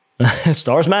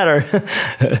 stars matter.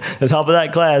 The top of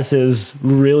that class has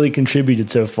really contributed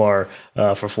so far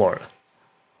for Florida.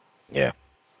 Yeah.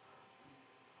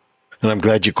 And I'm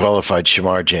glad you qualified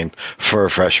Shamar James for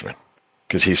a freshman,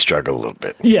 because he struggled a little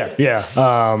bit. Yeah.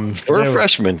 For a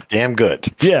freshman, damn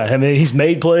good. Yeah, I mean, he's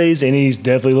made plays, and he's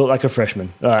definitely looked like a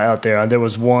freshman out there. There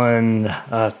was one,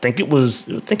 I think it was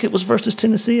versus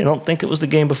Tennessee. I don't think it was the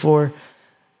game before.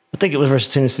 I think it was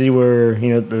versus Tennessee where,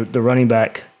 the running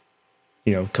back,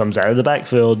 comes out of the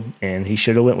backfield, and he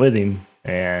should have went with him,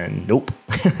 and nope,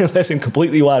 left him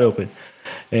completely wide open.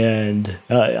 And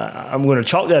I'm going to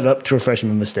chalk that up to a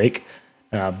freshman mistake.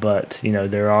 But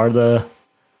there are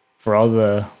for all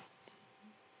the,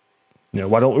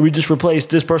 why don't we just replace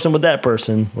this person with that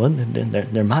person? Well,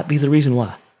 there might be the reason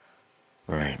why.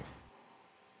 Right.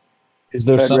 Is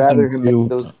there I'd rather him make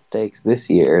those mistakes this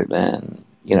year than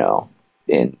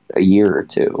in a year or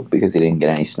two, because he didn't get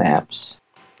any snaps.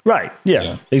 Right.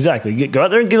 Yeah. Exactly. Go out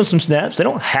there and give them some snaps. They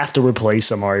don't have to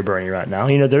replace Amari Burney right now.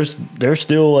 There's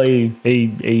still a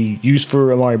use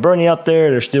for Amari Burney out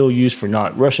there. There's still use for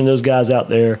not rushing those guys out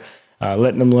there,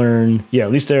 letting them learn. Yeah.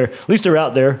 At least they're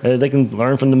out there. They can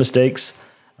learn from the mistakes.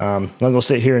 I'm not gonna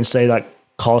sit here and say that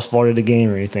cost Florida the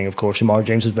game or anything. Of course, Shamar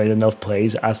James has made enough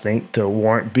plays, I think, to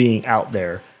warrant being out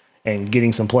there and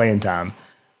getting some playing time.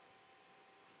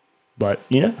 But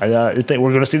I think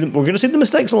we're gonna see the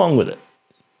mistakes along with it.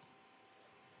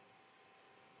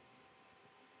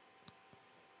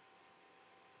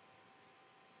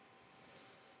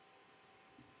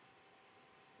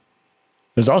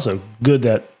 It's also good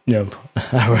that,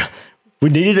 we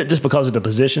needed it just because of the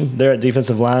position there at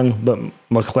defensive line, but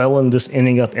McClellan just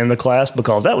ending up in the class,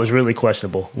 because that was really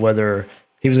questionable whether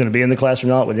he was going to be in the class or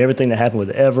not, with everything that happened with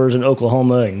Evers in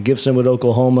Oklahoma and Gibson with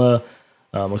Oklahoma.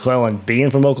 McClellan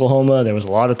being from Oklahoma, there was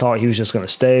a lot of talk he was just going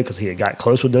to stay because he had got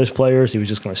close with those players. He was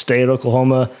just going to stay at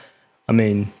Oklahoma. I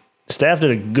mean, staff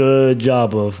did a good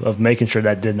job of making sure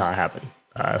that did not happen.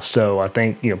 So I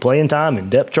think, playing time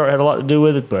and depth chart had a lot to do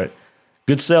with it, but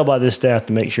good sell by this staff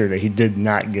to make sure that he did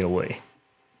not get away.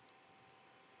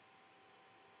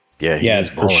 Yeah,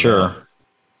 for sure.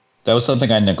 That was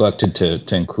something I neglected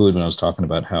to include when I was talking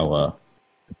about how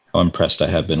how impressed I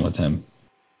have been with him.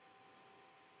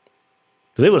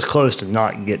 Because it was close to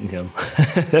not getting him.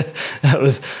 that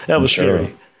was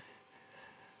scary.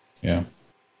 Yeah.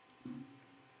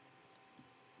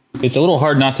 It's a little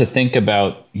hard not to think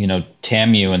about,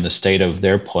 TAMU and the state of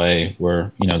their play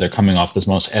where, they're coming off this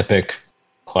most epic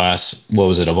class, what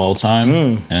was it, of all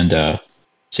time? And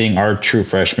seeing our true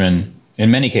freshmen,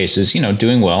 in many cases,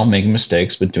 doing well, making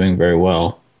mistakes, but doing very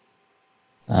well.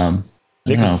 I don't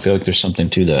know, I feel like there's something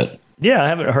to that. Yeah, I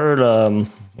haven't heard,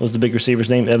 what was the big receiver's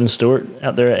name? Evan Stewart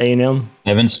out there at A&M?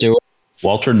 Evan Stewart.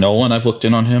 Walter Nolan, I've looked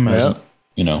in on him as,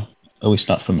 at least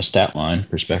not from a stat line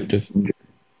perspective.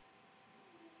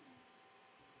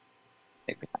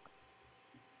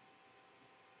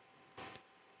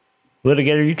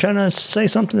 Litigator, you trying to say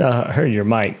something? I heard your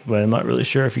mic, but I'm not really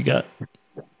sure if you got...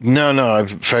 No.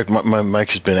 In fact, my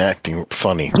mic has been acting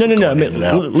funny. No.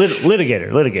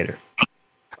 Litigator.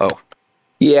 Oh.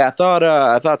 Yeah,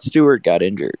 I thought Stewart got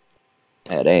injured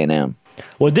at A&M.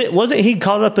 Well, wasn't he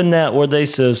caught up in that where they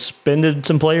suspended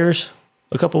some players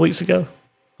a couple weeks ago?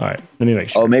 All right, let me make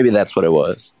sure. Oh, maybe that's what it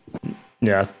was.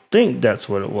 Yeah, I think that's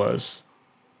what it was.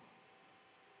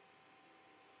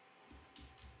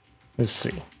 Let's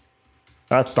see.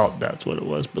 I thought that's what it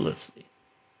was, but let's see.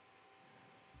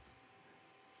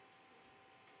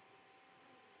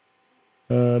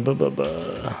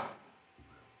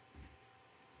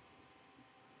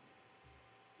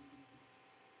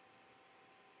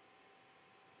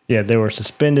 Yeah, they were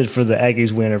suspended for the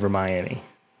Aggies' win over Miami.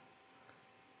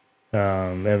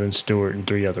 Evan Stewart and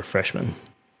 3 other freshmen.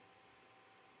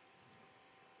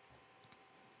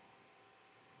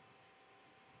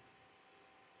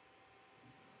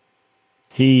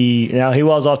 He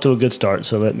was off to a good start,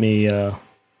 so let me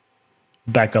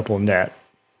back up on that.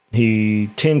 He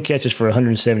 10 catches for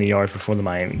 170 yards before the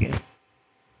Miami game.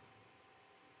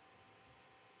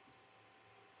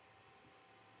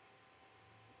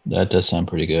 That does sound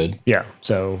pretty good. Yeah.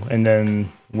 So, and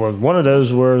then one of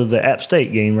those were the App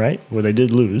State game, right, where they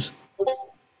did lose. I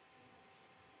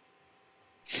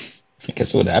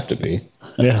guess it would have to be.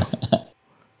 Yeah.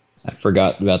 I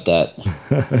forgot about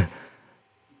that.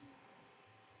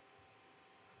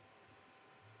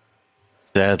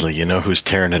 Sadly, you know who's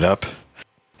tearing it up?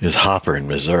 Is Hopper in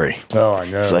Missouri. Oh, I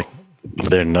know. It's like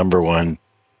their number one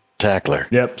tackler.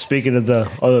 Yep. Speaking of the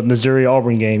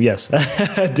Missouri-Auburn game, yes.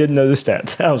 I didn't know the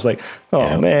stats. I was like,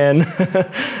 oh, man.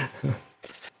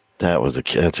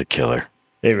 That's a killer.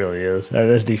 It really is.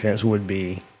 This defense would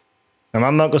be. I'm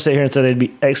not going to sit here and say they'd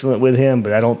be excellent with him,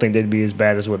 but I don't think they'd be as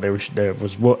bad as what they're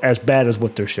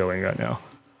showing right now.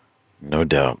 No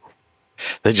doubt.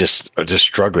 They just are just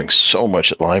struggling so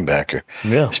much at linebacker.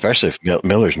 Yeah. Especially if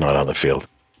Miller's not on the field.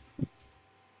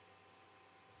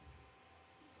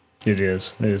 It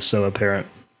is. It is so apparent.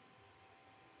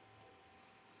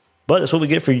 But that's what we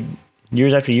get for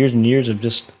years after years and years of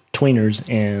just tweeners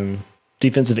and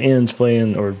defensive ends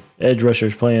playing, or edge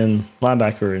rushers playing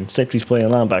linebacker and safeties playing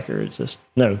linebacker. It's just,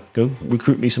 no, go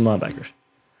recruit me some linebackers.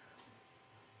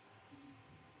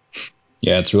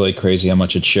 Yeah, it's really crazy how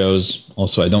much it shows.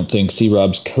 Also, I don't think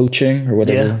C-Rob's coaching or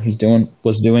whatever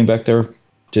was doing back there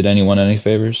did anyone any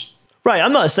favors. Right.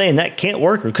 I'm not saying that can't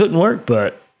work or couldn't work,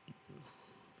 but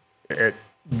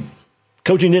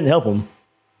coaching didn't help him.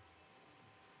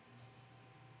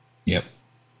 Yep.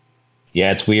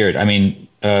 Yeah, it's weird. I mean,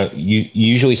 you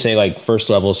usually say like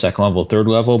first level, second level, third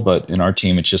level, but in our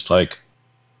team, it's just like,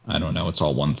 I don't know, it's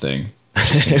all one thing.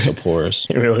 It just seems so porous.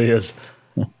 It really is.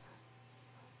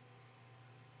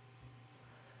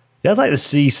 Yeah, I'd like to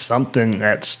see something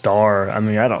at Star. I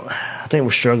mean, I think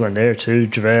we're struggling there too.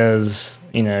 Trevez,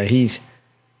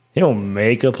 he'll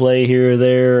make a play here or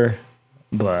there,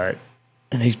 but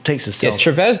he takes himself.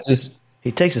 Yeah, Trevez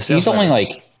he takes himself. He's only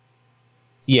like,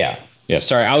 yeah.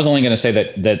 Sorry, I was only going to say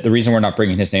that the reason we're not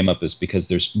bringing his name up is because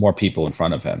there's more people in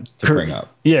front of him to bring up.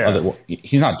 Yeah,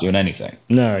 he's not doing anything.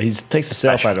 No, he takes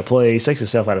himself out of play. He takes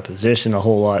himself out of position a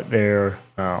whole lot there.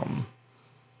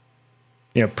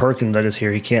 Perkins, I just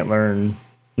hear he can't learn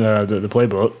the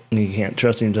playbook, and you can't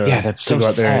trust him to go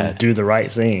out there and do the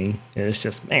right thing. And it's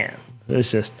just, man,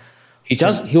 it's just. He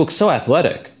looks so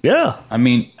athletic. Yeah. I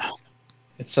mean,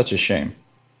 it's such a shame.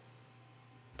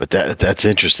 But that's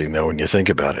interesting, though, when you think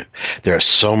about it. There are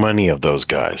so many of those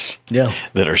guys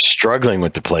that are struggling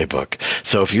with the playbook.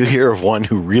 So if you hear of one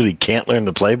who really can't learn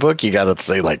the playbook, you got to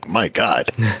say, like, my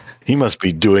God, he must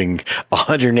be doing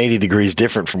 180 degrees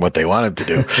different from what they want him to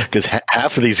do. Because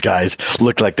half of these guys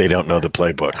look like they don't know the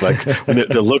playbook. Like when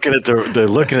they're looking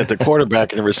at the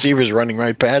quarterback and the receivers running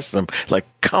right past them. Like,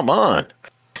 come on.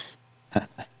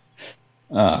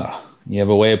 You have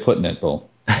a way of putting it, Bull.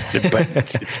 But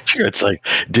it's like,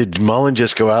 did Mullen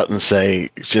just go out and say,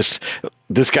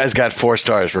 this guy's got 4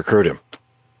 stars, recruit him?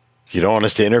 You don't want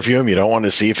us to interview him? You don't want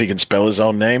to see if he can spell his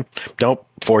own name? Nope,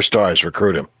 4 stars,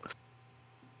 recruit him.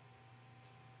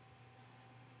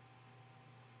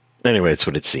 Anyway, it's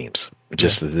what it seems.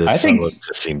 I think it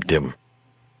just seemed dim.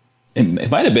 It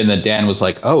might have been that Dan was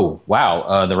like, "Oh,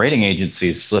 wow, the rating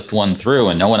agencies slipped one through,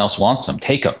 and no one else wants them.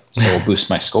 Take them, so it'll boost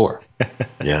my score."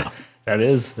 Yeah, that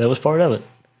was part of it.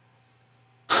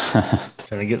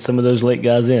 Trying to get some of those late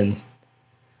guys in.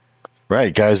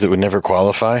 Right, guys that would never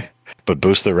qualify, but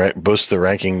boost the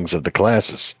rankings of the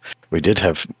classes. We did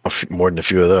have more than a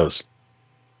few of those.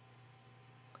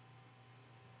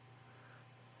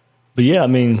 But yeah, I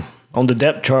mean, on the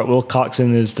depth chart, Will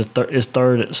Coxon is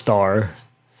third star.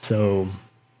 So,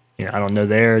 I don't know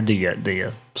there. Do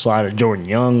you slide a Jordan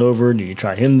Young over? Do you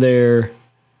try him there?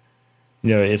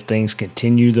 If things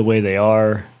continue the way they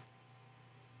are.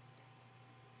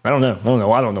 I don't know.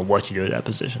 I don't know what you do at that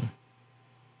position.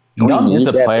 Young is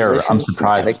a player. I'm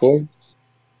surprised. What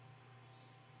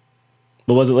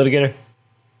was it, Litigator?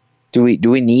 Do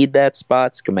we need that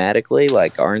spot schematically?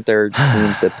 Like, aren't there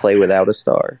teams that play without a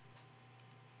star?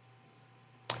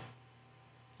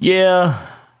 Yeah.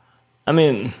 I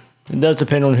mean, it does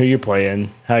depend on who you're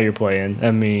playing, how you're playing. I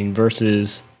mean,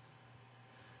 versus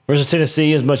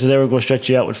Tennessee, as much as they were going to stretch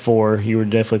you out with 4, you were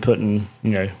definitely putting,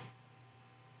 a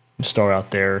star out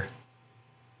there.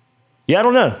 Yeah, I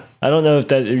don't know. I don't know if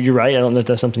that you're right. I don't know if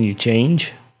that's something you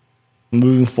change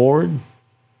moving forward.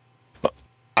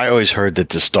 I always heard that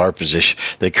the star position,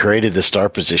 they created the star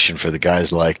position for the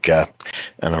guys like, and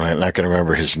I'm not going to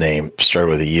remember his name, started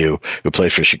with a U, who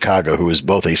played for Chicago, who was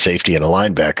both a safety and a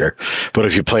linebacker. But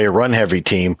if you play a run-heavy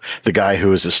team, the guy who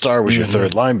was the star was your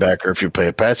third linebacker. If you play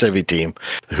a pass-heavy team,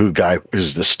 the guy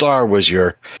who's the star was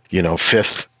your,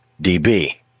 5th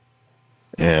DB.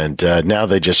 And now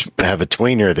they just have a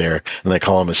tweener there, and they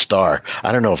call him a star.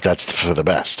 I don't know if that's for the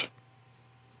best.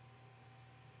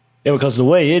 Yeah, because the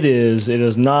way it is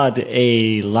not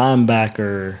a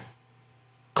linebacker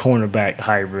cornerback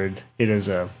hybrid. It is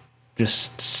a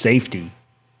just safety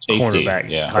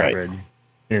cornerback hybrid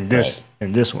in this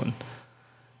one.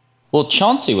 Well,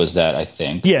 Chauncey was that, I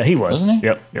think. Yeah, he was. Wasn't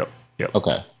he? Yep.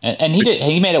 Okay. And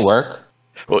he made it work.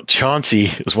 Well, Chauncey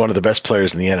is one of the best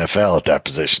players in the NFL at that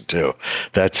position too.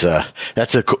 That's a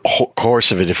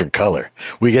horse of a different color.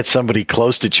 We get somebody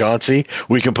close to Chauncey,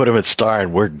 we can put him at star,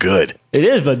 and we're good. It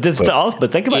is, but think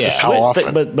about the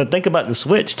switch. But think about the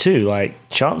switch too. Like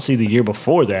Chauncey, the year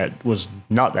before that was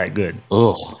not that good.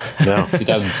 Oh no,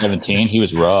 2017, he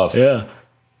was rough. Yeah,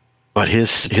 but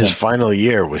his final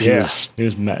year was he was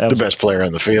the best player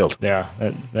on the field. Yeah,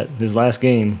 that his last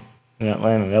game in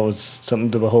Atlanta, that was something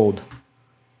to behold.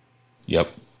 Yep.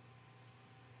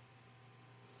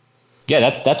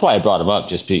 Yeah, that's why I brought him up,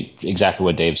 exactly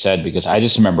what Dave said, because I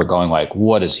just remember going like,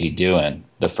 what is he doing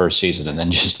the first season? And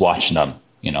then just watching them,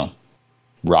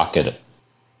 rocket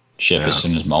ship as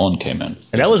soon as Mullen came in.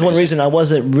 And that was one reason I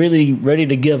wasn't really ready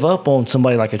to give up on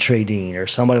somebody like a Trey Dean or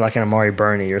somebody like an Amari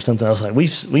Burney or something else. Like we've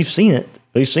seen it.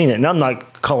 And I'm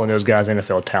not calling those guys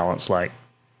NFL talents like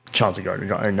Chauncey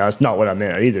Gardner. And that's not what I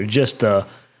meant either. Just, all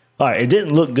right, it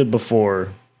didn't look good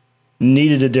before.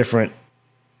 Needed a different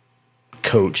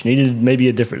coach, needed maybe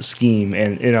a different scheme,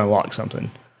 and it unlocked something.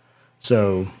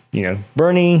 So,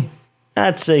 Burney,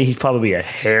 I'd say he's probably a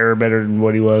hair better than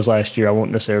what he was last year. I won't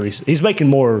necessarily. He's making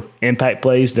more impact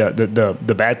plays.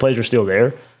 The bad plays are still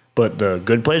there, but the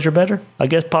good plays are better. I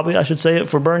guess probably I should say it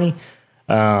for Burney.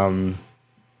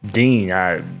 Dean,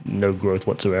 no growth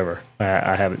whatsoever.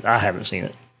 I haven't seen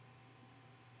it.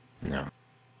 No.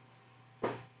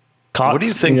 Cox, what do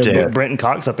you think, Dave? Brenton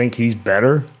Cox, I think he's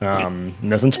better.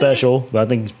 Nothing special, but I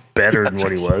think he's better than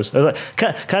what he was.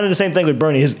 Kind of the same thing with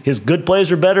Burney. His good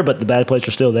plays are better, but the bad plays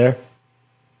are still there.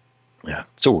 Yeah,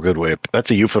 it's a good way.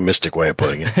 That's a euphemistic way of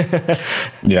putting it.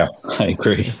 Yeah, I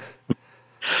agree.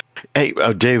 Hey,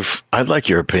 Dave, I'd like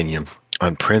your opinion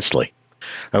on Princely.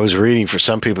 I was reading for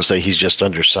some people say he's just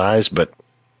undersized, but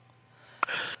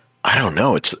I don't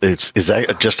know. Is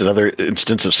that just another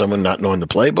instance of someone not knowing the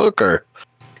playbook, or?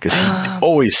 Because he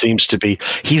always seems to be,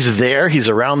 he's there, he's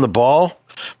around the ball,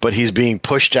 but he's being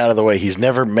pushed out of the way. He's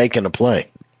never making a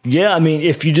play. Yeah, I mean,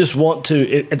 if you just want to,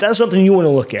 if that's something you want to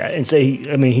look at and say,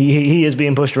 I mean, he is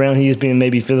being pushed around, he is being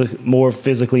maybe more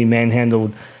physically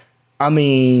manhandled. I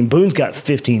mean, Boone's got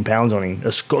 15 pounds on him,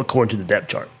 according to the depth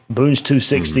chart. Boone's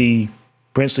 260,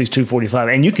 Princely's 245,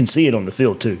 and you can see it on the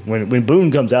field too. When Boone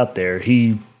comes out there,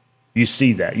 you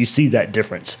see that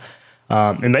difference,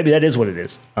 and maybe that is what it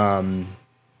is.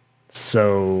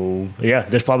 So, yeah,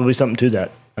 there's probably something to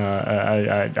that.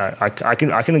 I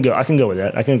can go with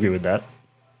that. I can agree with that.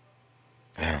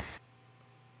 Yeah.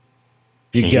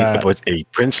 You got a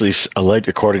Princely's,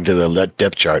 according to the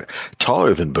depth chart,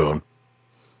 taller than Boone,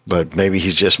 but maybe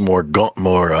he's just more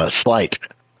slight.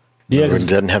 Yeah,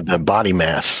 doesn't have the body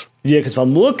mass. Yeah, because if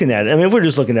I'm looking at it, I mean, if we're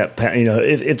just looking at,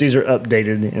 if these are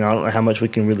updated, I don't know how much we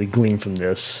can really glean from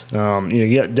this.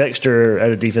 You got Dexter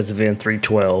at a defensive end,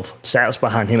 312. Saps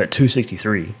behind him at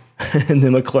 263. And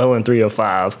then McClellan,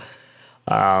 305.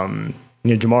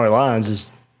 Jamari Lyons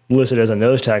is listed as a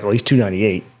nose tackle. He's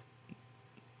 298.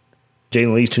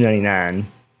 Jalen Lee's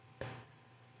 299.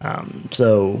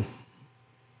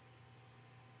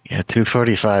 Yeah,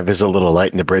 245 is a little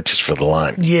light in the britches for the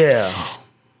line. Yeah.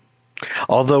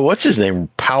 Although, what's his name?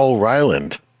 Powell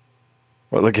Ryland.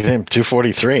 Well, look at him,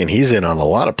 243, and he's in on a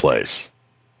lot of plays.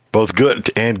 Both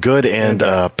good and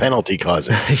penalty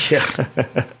causing. Yeah.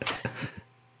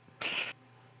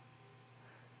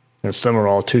 And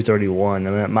Summerall, 231. I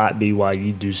mean, that might be why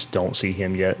you just don't see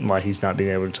him yet, and why he's not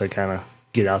being able to kind of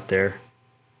get out there.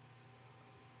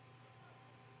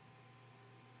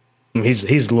 I mean,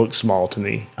 he's looked small to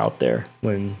me out there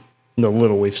when the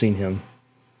little we've seen him.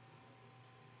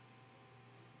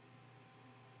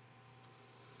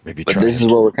 Maybe but this is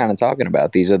what we're kind of talking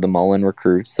about. These are the Mullen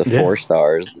recruits, the 4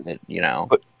 stars.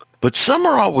 But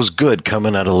Summerall was good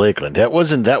coming out of Lakeland. That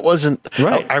wasn't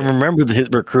right. I remember his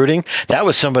recruiting. That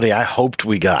was somebody I hoped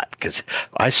we got because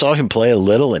I saw him play a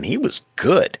little and he was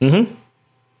good. Mm-hmm.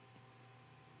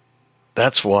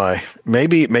 That's why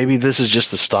maybe this is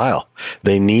just the style.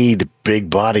 They need big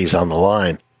bodies on the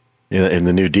line in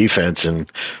the new defense,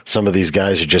 and some of these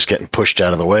guys are just getting pushed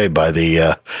out of the way by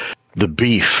the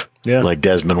beef, like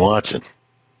Desmond Watson.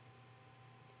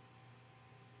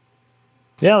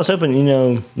 Yeah, I was hoping,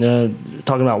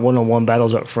 talking about one-on-one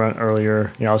battles up front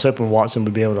earlier, I was hoping Watson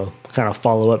would be able to kind of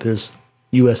follow up his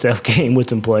USF game with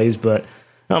some plays, but I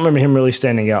don't remember him really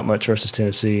standing out much versus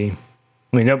Tennessee.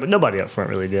 I mean, nobody up front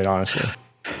really did, honestly.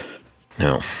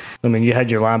 No. I mean, you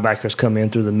had your linebackers come in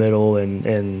through the middle, and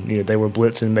they were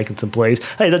blitzing, making some plays.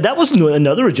 Hey, that was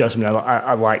another adjustment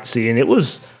I liked seeing. It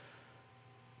was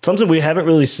something we haven't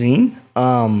really seen,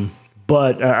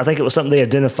 but I think it was something they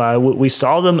identified. We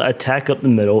saw them attack up the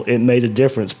middle. It made a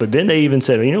difference. But then they even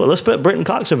said, let's put Brenton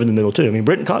Cox over the middle, too. I mean,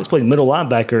 Brenton Cox played middle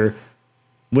linebacker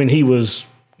when he was,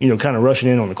 kind of rushing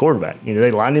in on the quarterback.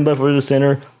 They lined him up over the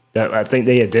center. I think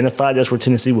they identified that's where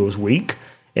Tennessee was weak,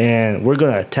 and we're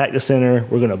going to attack the center.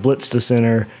 We're going to blitz the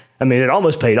center. I mean, it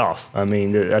almost paid off. I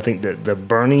mean, I think that the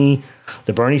Bernie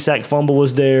sack fumble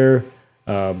was there.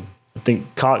 I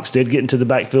think Cox did get into the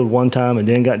backfield one time and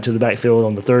then got into the backfield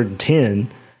on the 3rd and 10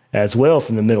 as well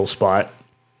from the middle spot.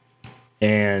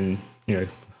 And, if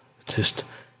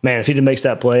he makes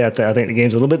that play, I think the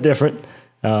game's a little bit different.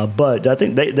 But I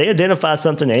think they identified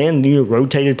something and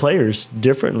rotated players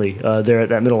differently there at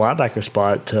that middle linebacker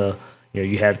spot.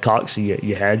 You had Cox,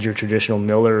 you had your traditional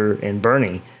Miller and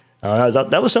Bernie.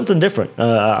 That was something different.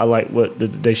 I like what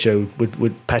they showed,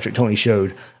 what Patrick Toney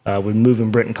showed with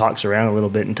moving Brenton Cox around a little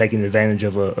bit and taking advantage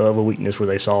of a weakness where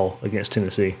they saw against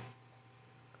Tennessee.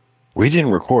 We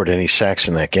didn't record any sacks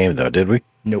in that game, though, did we?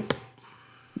 Nope.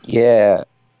 Yeah,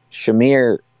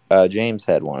 Shamir James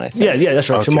had one, I think. Yeah, that's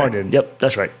right. Okay. Shamar did. Yep,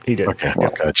 that's right. He did. Okay,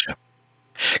 yep. Gotcha.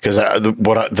 Because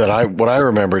what I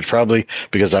remember, it's probably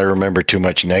because I remember too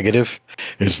much negative,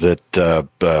 is that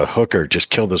Hooker just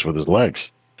killed us with his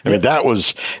legs. I mean, that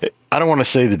was, I don't want to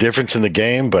say the difference in the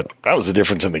game, but that was the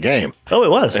difference in the game. Oh,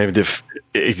 it was. I mean,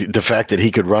 the fact that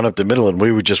he could run up the middle and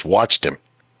we would just watched him.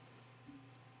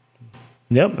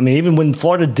 Yep. I mean, even when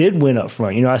Florida did win up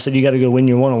front, I said you got to go win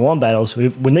your one-on-one battles.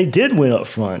 When they did win up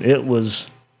front, it was,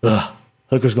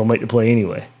 Hooker's going to make the play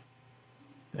anyway.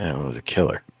 Yeah, it was a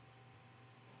killer.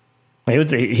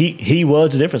 He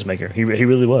was a difference maker. He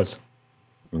really was.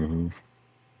 Mm-hmm.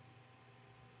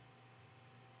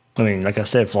 I mean, like I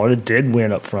said, Florida did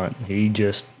win up front. He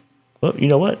just, you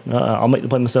know what? I'll make the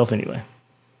play myself anyway.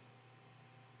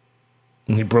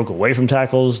 And he broke away from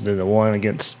tackles. Then the one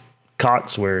against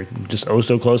Cox where just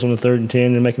so close on the 3rd and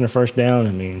 10 and making the first down.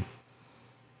 I mean.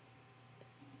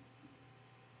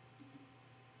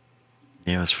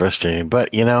 Yeah, it was frustrating. But,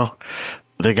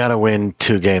 they got to win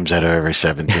 2 games out of every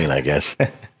 17, I guess.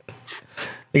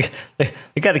 They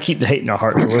got to keep the hate in our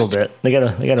hearts a little bit. They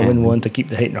got to win one to keep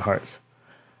the hate in our hearts.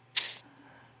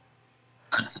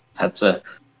 That's a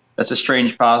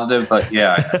strange positive, but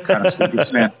yeah, I kind of see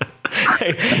this, man.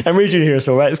 Hey, I'm reaching here,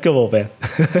 so right, come on, man.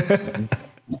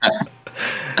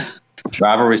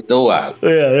 Rivalry still alive.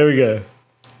 Yeah, there we go.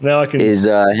 Now I can. Is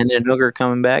Hendon Hooker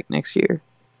coming back next year?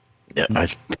 Yeah,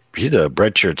 he's a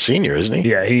redshirt senior, isn't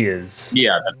he? Yeah, he is.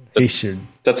 Yeah, he should.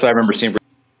 That's what I remember seeing.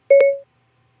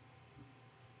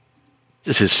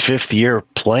 This is his 5th year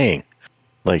playing.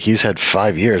 Like, he's had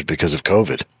 5 years because of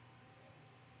COVID.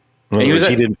 He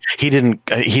didn't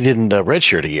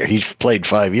redshirt a year. He played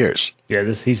 5 years. Yeah,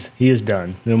 he is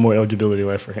done. No more eligibility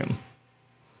left for him.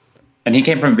 And he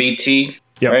came from VT,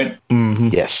 right? Mm-hmm.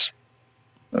 Yes.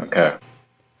 Okay.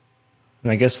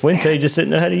 And I guess Fuente just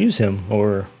didn't know how to use him,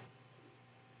 or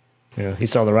he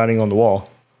saw the writing on the wall.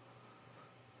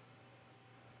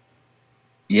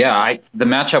 Yeah, the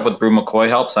matchup with Brew McCoy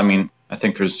helps. I mean, I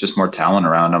think there's just more talent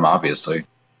around him, obviously.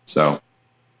 So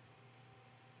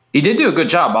he did do a good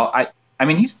job. I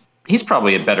mean, he's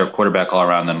probably a better quarterback all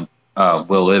around than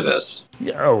Will Levis.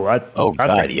 Yeah,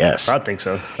 yes. I think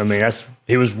so. I mean,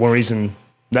 he was one reason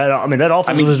that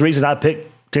offense was the reason I picked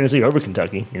Tennessee over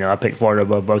Kentucky. I picked Florida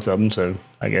above both of them, so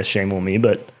I guess shame on me.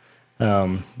 But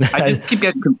I just keep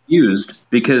getting confused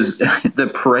because the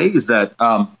praise that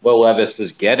Will Levis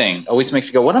is getting always makes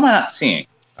you go, "What am I not seeing?"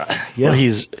 Well,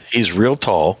 he's real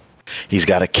tall. He's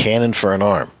got a cannon for an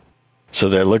arm, so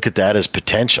they look at that as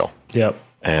potential. Yep.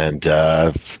 And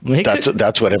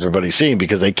that's what everybody's seeing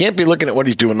because they can't be looking at what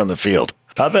he's doing on the field.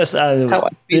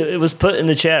 It was put in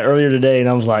the chat earlier today, and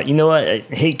I was like, you know what?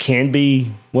 He can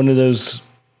be one of those,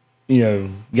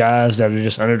 guys that are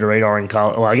just under the radar in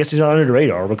college. Well, I guess he's not under the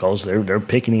radar because they're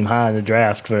picking him high in the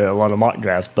draft for a lot of mock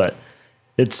drafts, but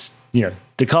it's,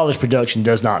 the college production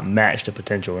does not match the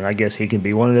potential, and I guess he can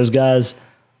be one of those guys.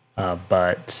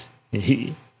 But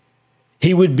he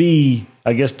would be,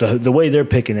 I guess the way they're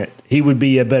picking it, he would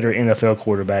be a better NFL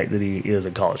quarterback than he is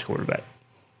a college quarterback.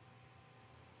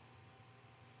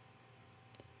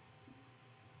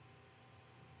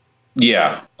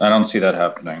 Yeah, I don't see that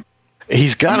happening.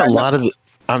 He's got a lot of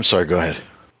I'm sorry, go ahead.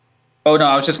 Oh, no,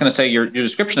 I was just going to say your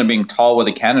description of being tall with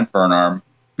a cannon for an arm,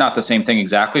 not the same thing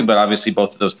exactly, but obviously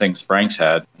both of those things Frank's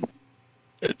had.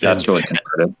 That's really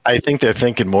competitive. I think they're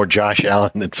thinking more Josh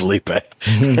Allen than Felipe,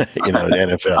 in the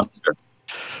NFL.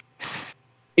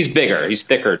 He's bigger. He's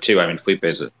thicker, too. I mean,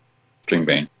 Felipe's a string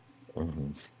bean.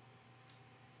 Mm-hmm.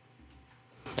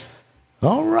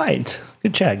 All right.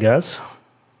 Good chat, guys.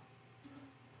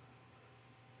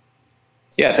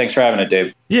 Yeah, thanks for having it,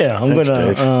 Dave. Yeah, I'm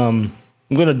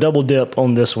gonna double dip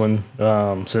on this one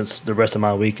since the rest of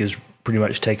my week is pretty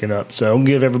much taken up. So I'm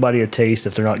gonna give everybody a taste.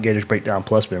 If they're not Gators Breakdown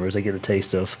Plus members, they get a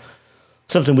taste of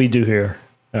something we do here,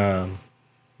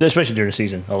 especially during the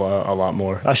season. A lot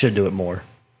more. I should do it more,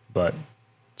 but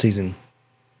season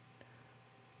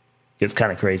gets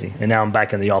kind of crazy. And now I'm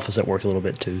back in the office at work a little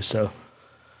bit too. So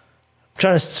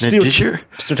trying to still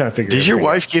trying to figure. Does your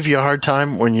wife give you a hard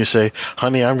time when you say,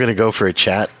 "Honey, I'm going to go for a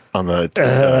chat on the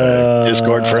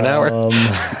Discord for an hour"?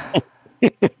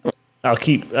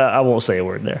 I won't say a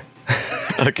word there.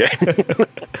 Okay.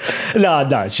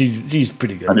 No, she's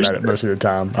pretty good about it most of the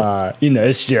time.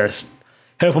 It's just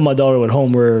helping my daughter with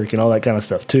homework and all that kind of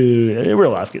stuff too.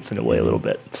 Real life gets in the way a little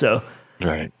bit. So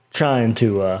right, trying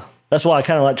to. That's why I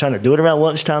kind of like trying to do it around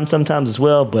lunchtime sometimes as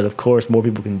well. But of course, more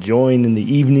people can join in the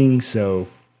evening. So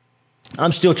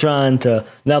I'm still trying to,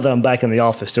 now that I'm back in the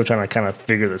office, still trying to kind of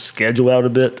figure the schedule out a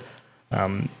bit.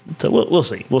 So we'll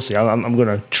see. We'll see. I'm going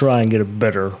to try and get a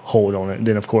better hold on it. And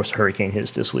then, of course, the hurricane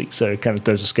hits this week. So it kind of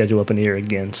throws the schedule up in the air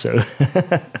again. So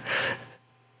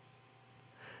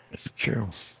that's true.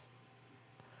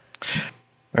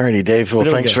 All righty, Dave. Well,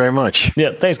 thanks very much.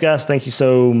 Yeah, thanks, guys. Thank you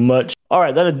so much. All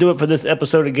right, that'll do it for this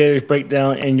episode of Gators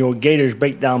Breakdown and your Gators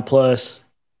Breakdown Plus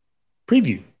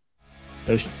preview.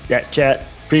 That chat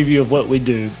preview of what we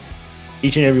do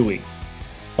each and every week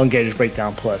on Gators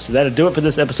Breakdown Plus. So that'll do it for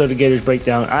this episode of Gators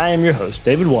Breakdown. I am your host,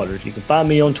 David Waters. You can find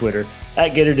me on Twitter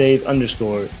at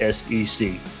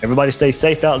GatorDave_SEC. Everybody stay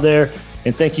safe out there,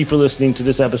 and thank you for listening to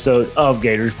this episode of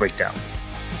Gators Breakdown.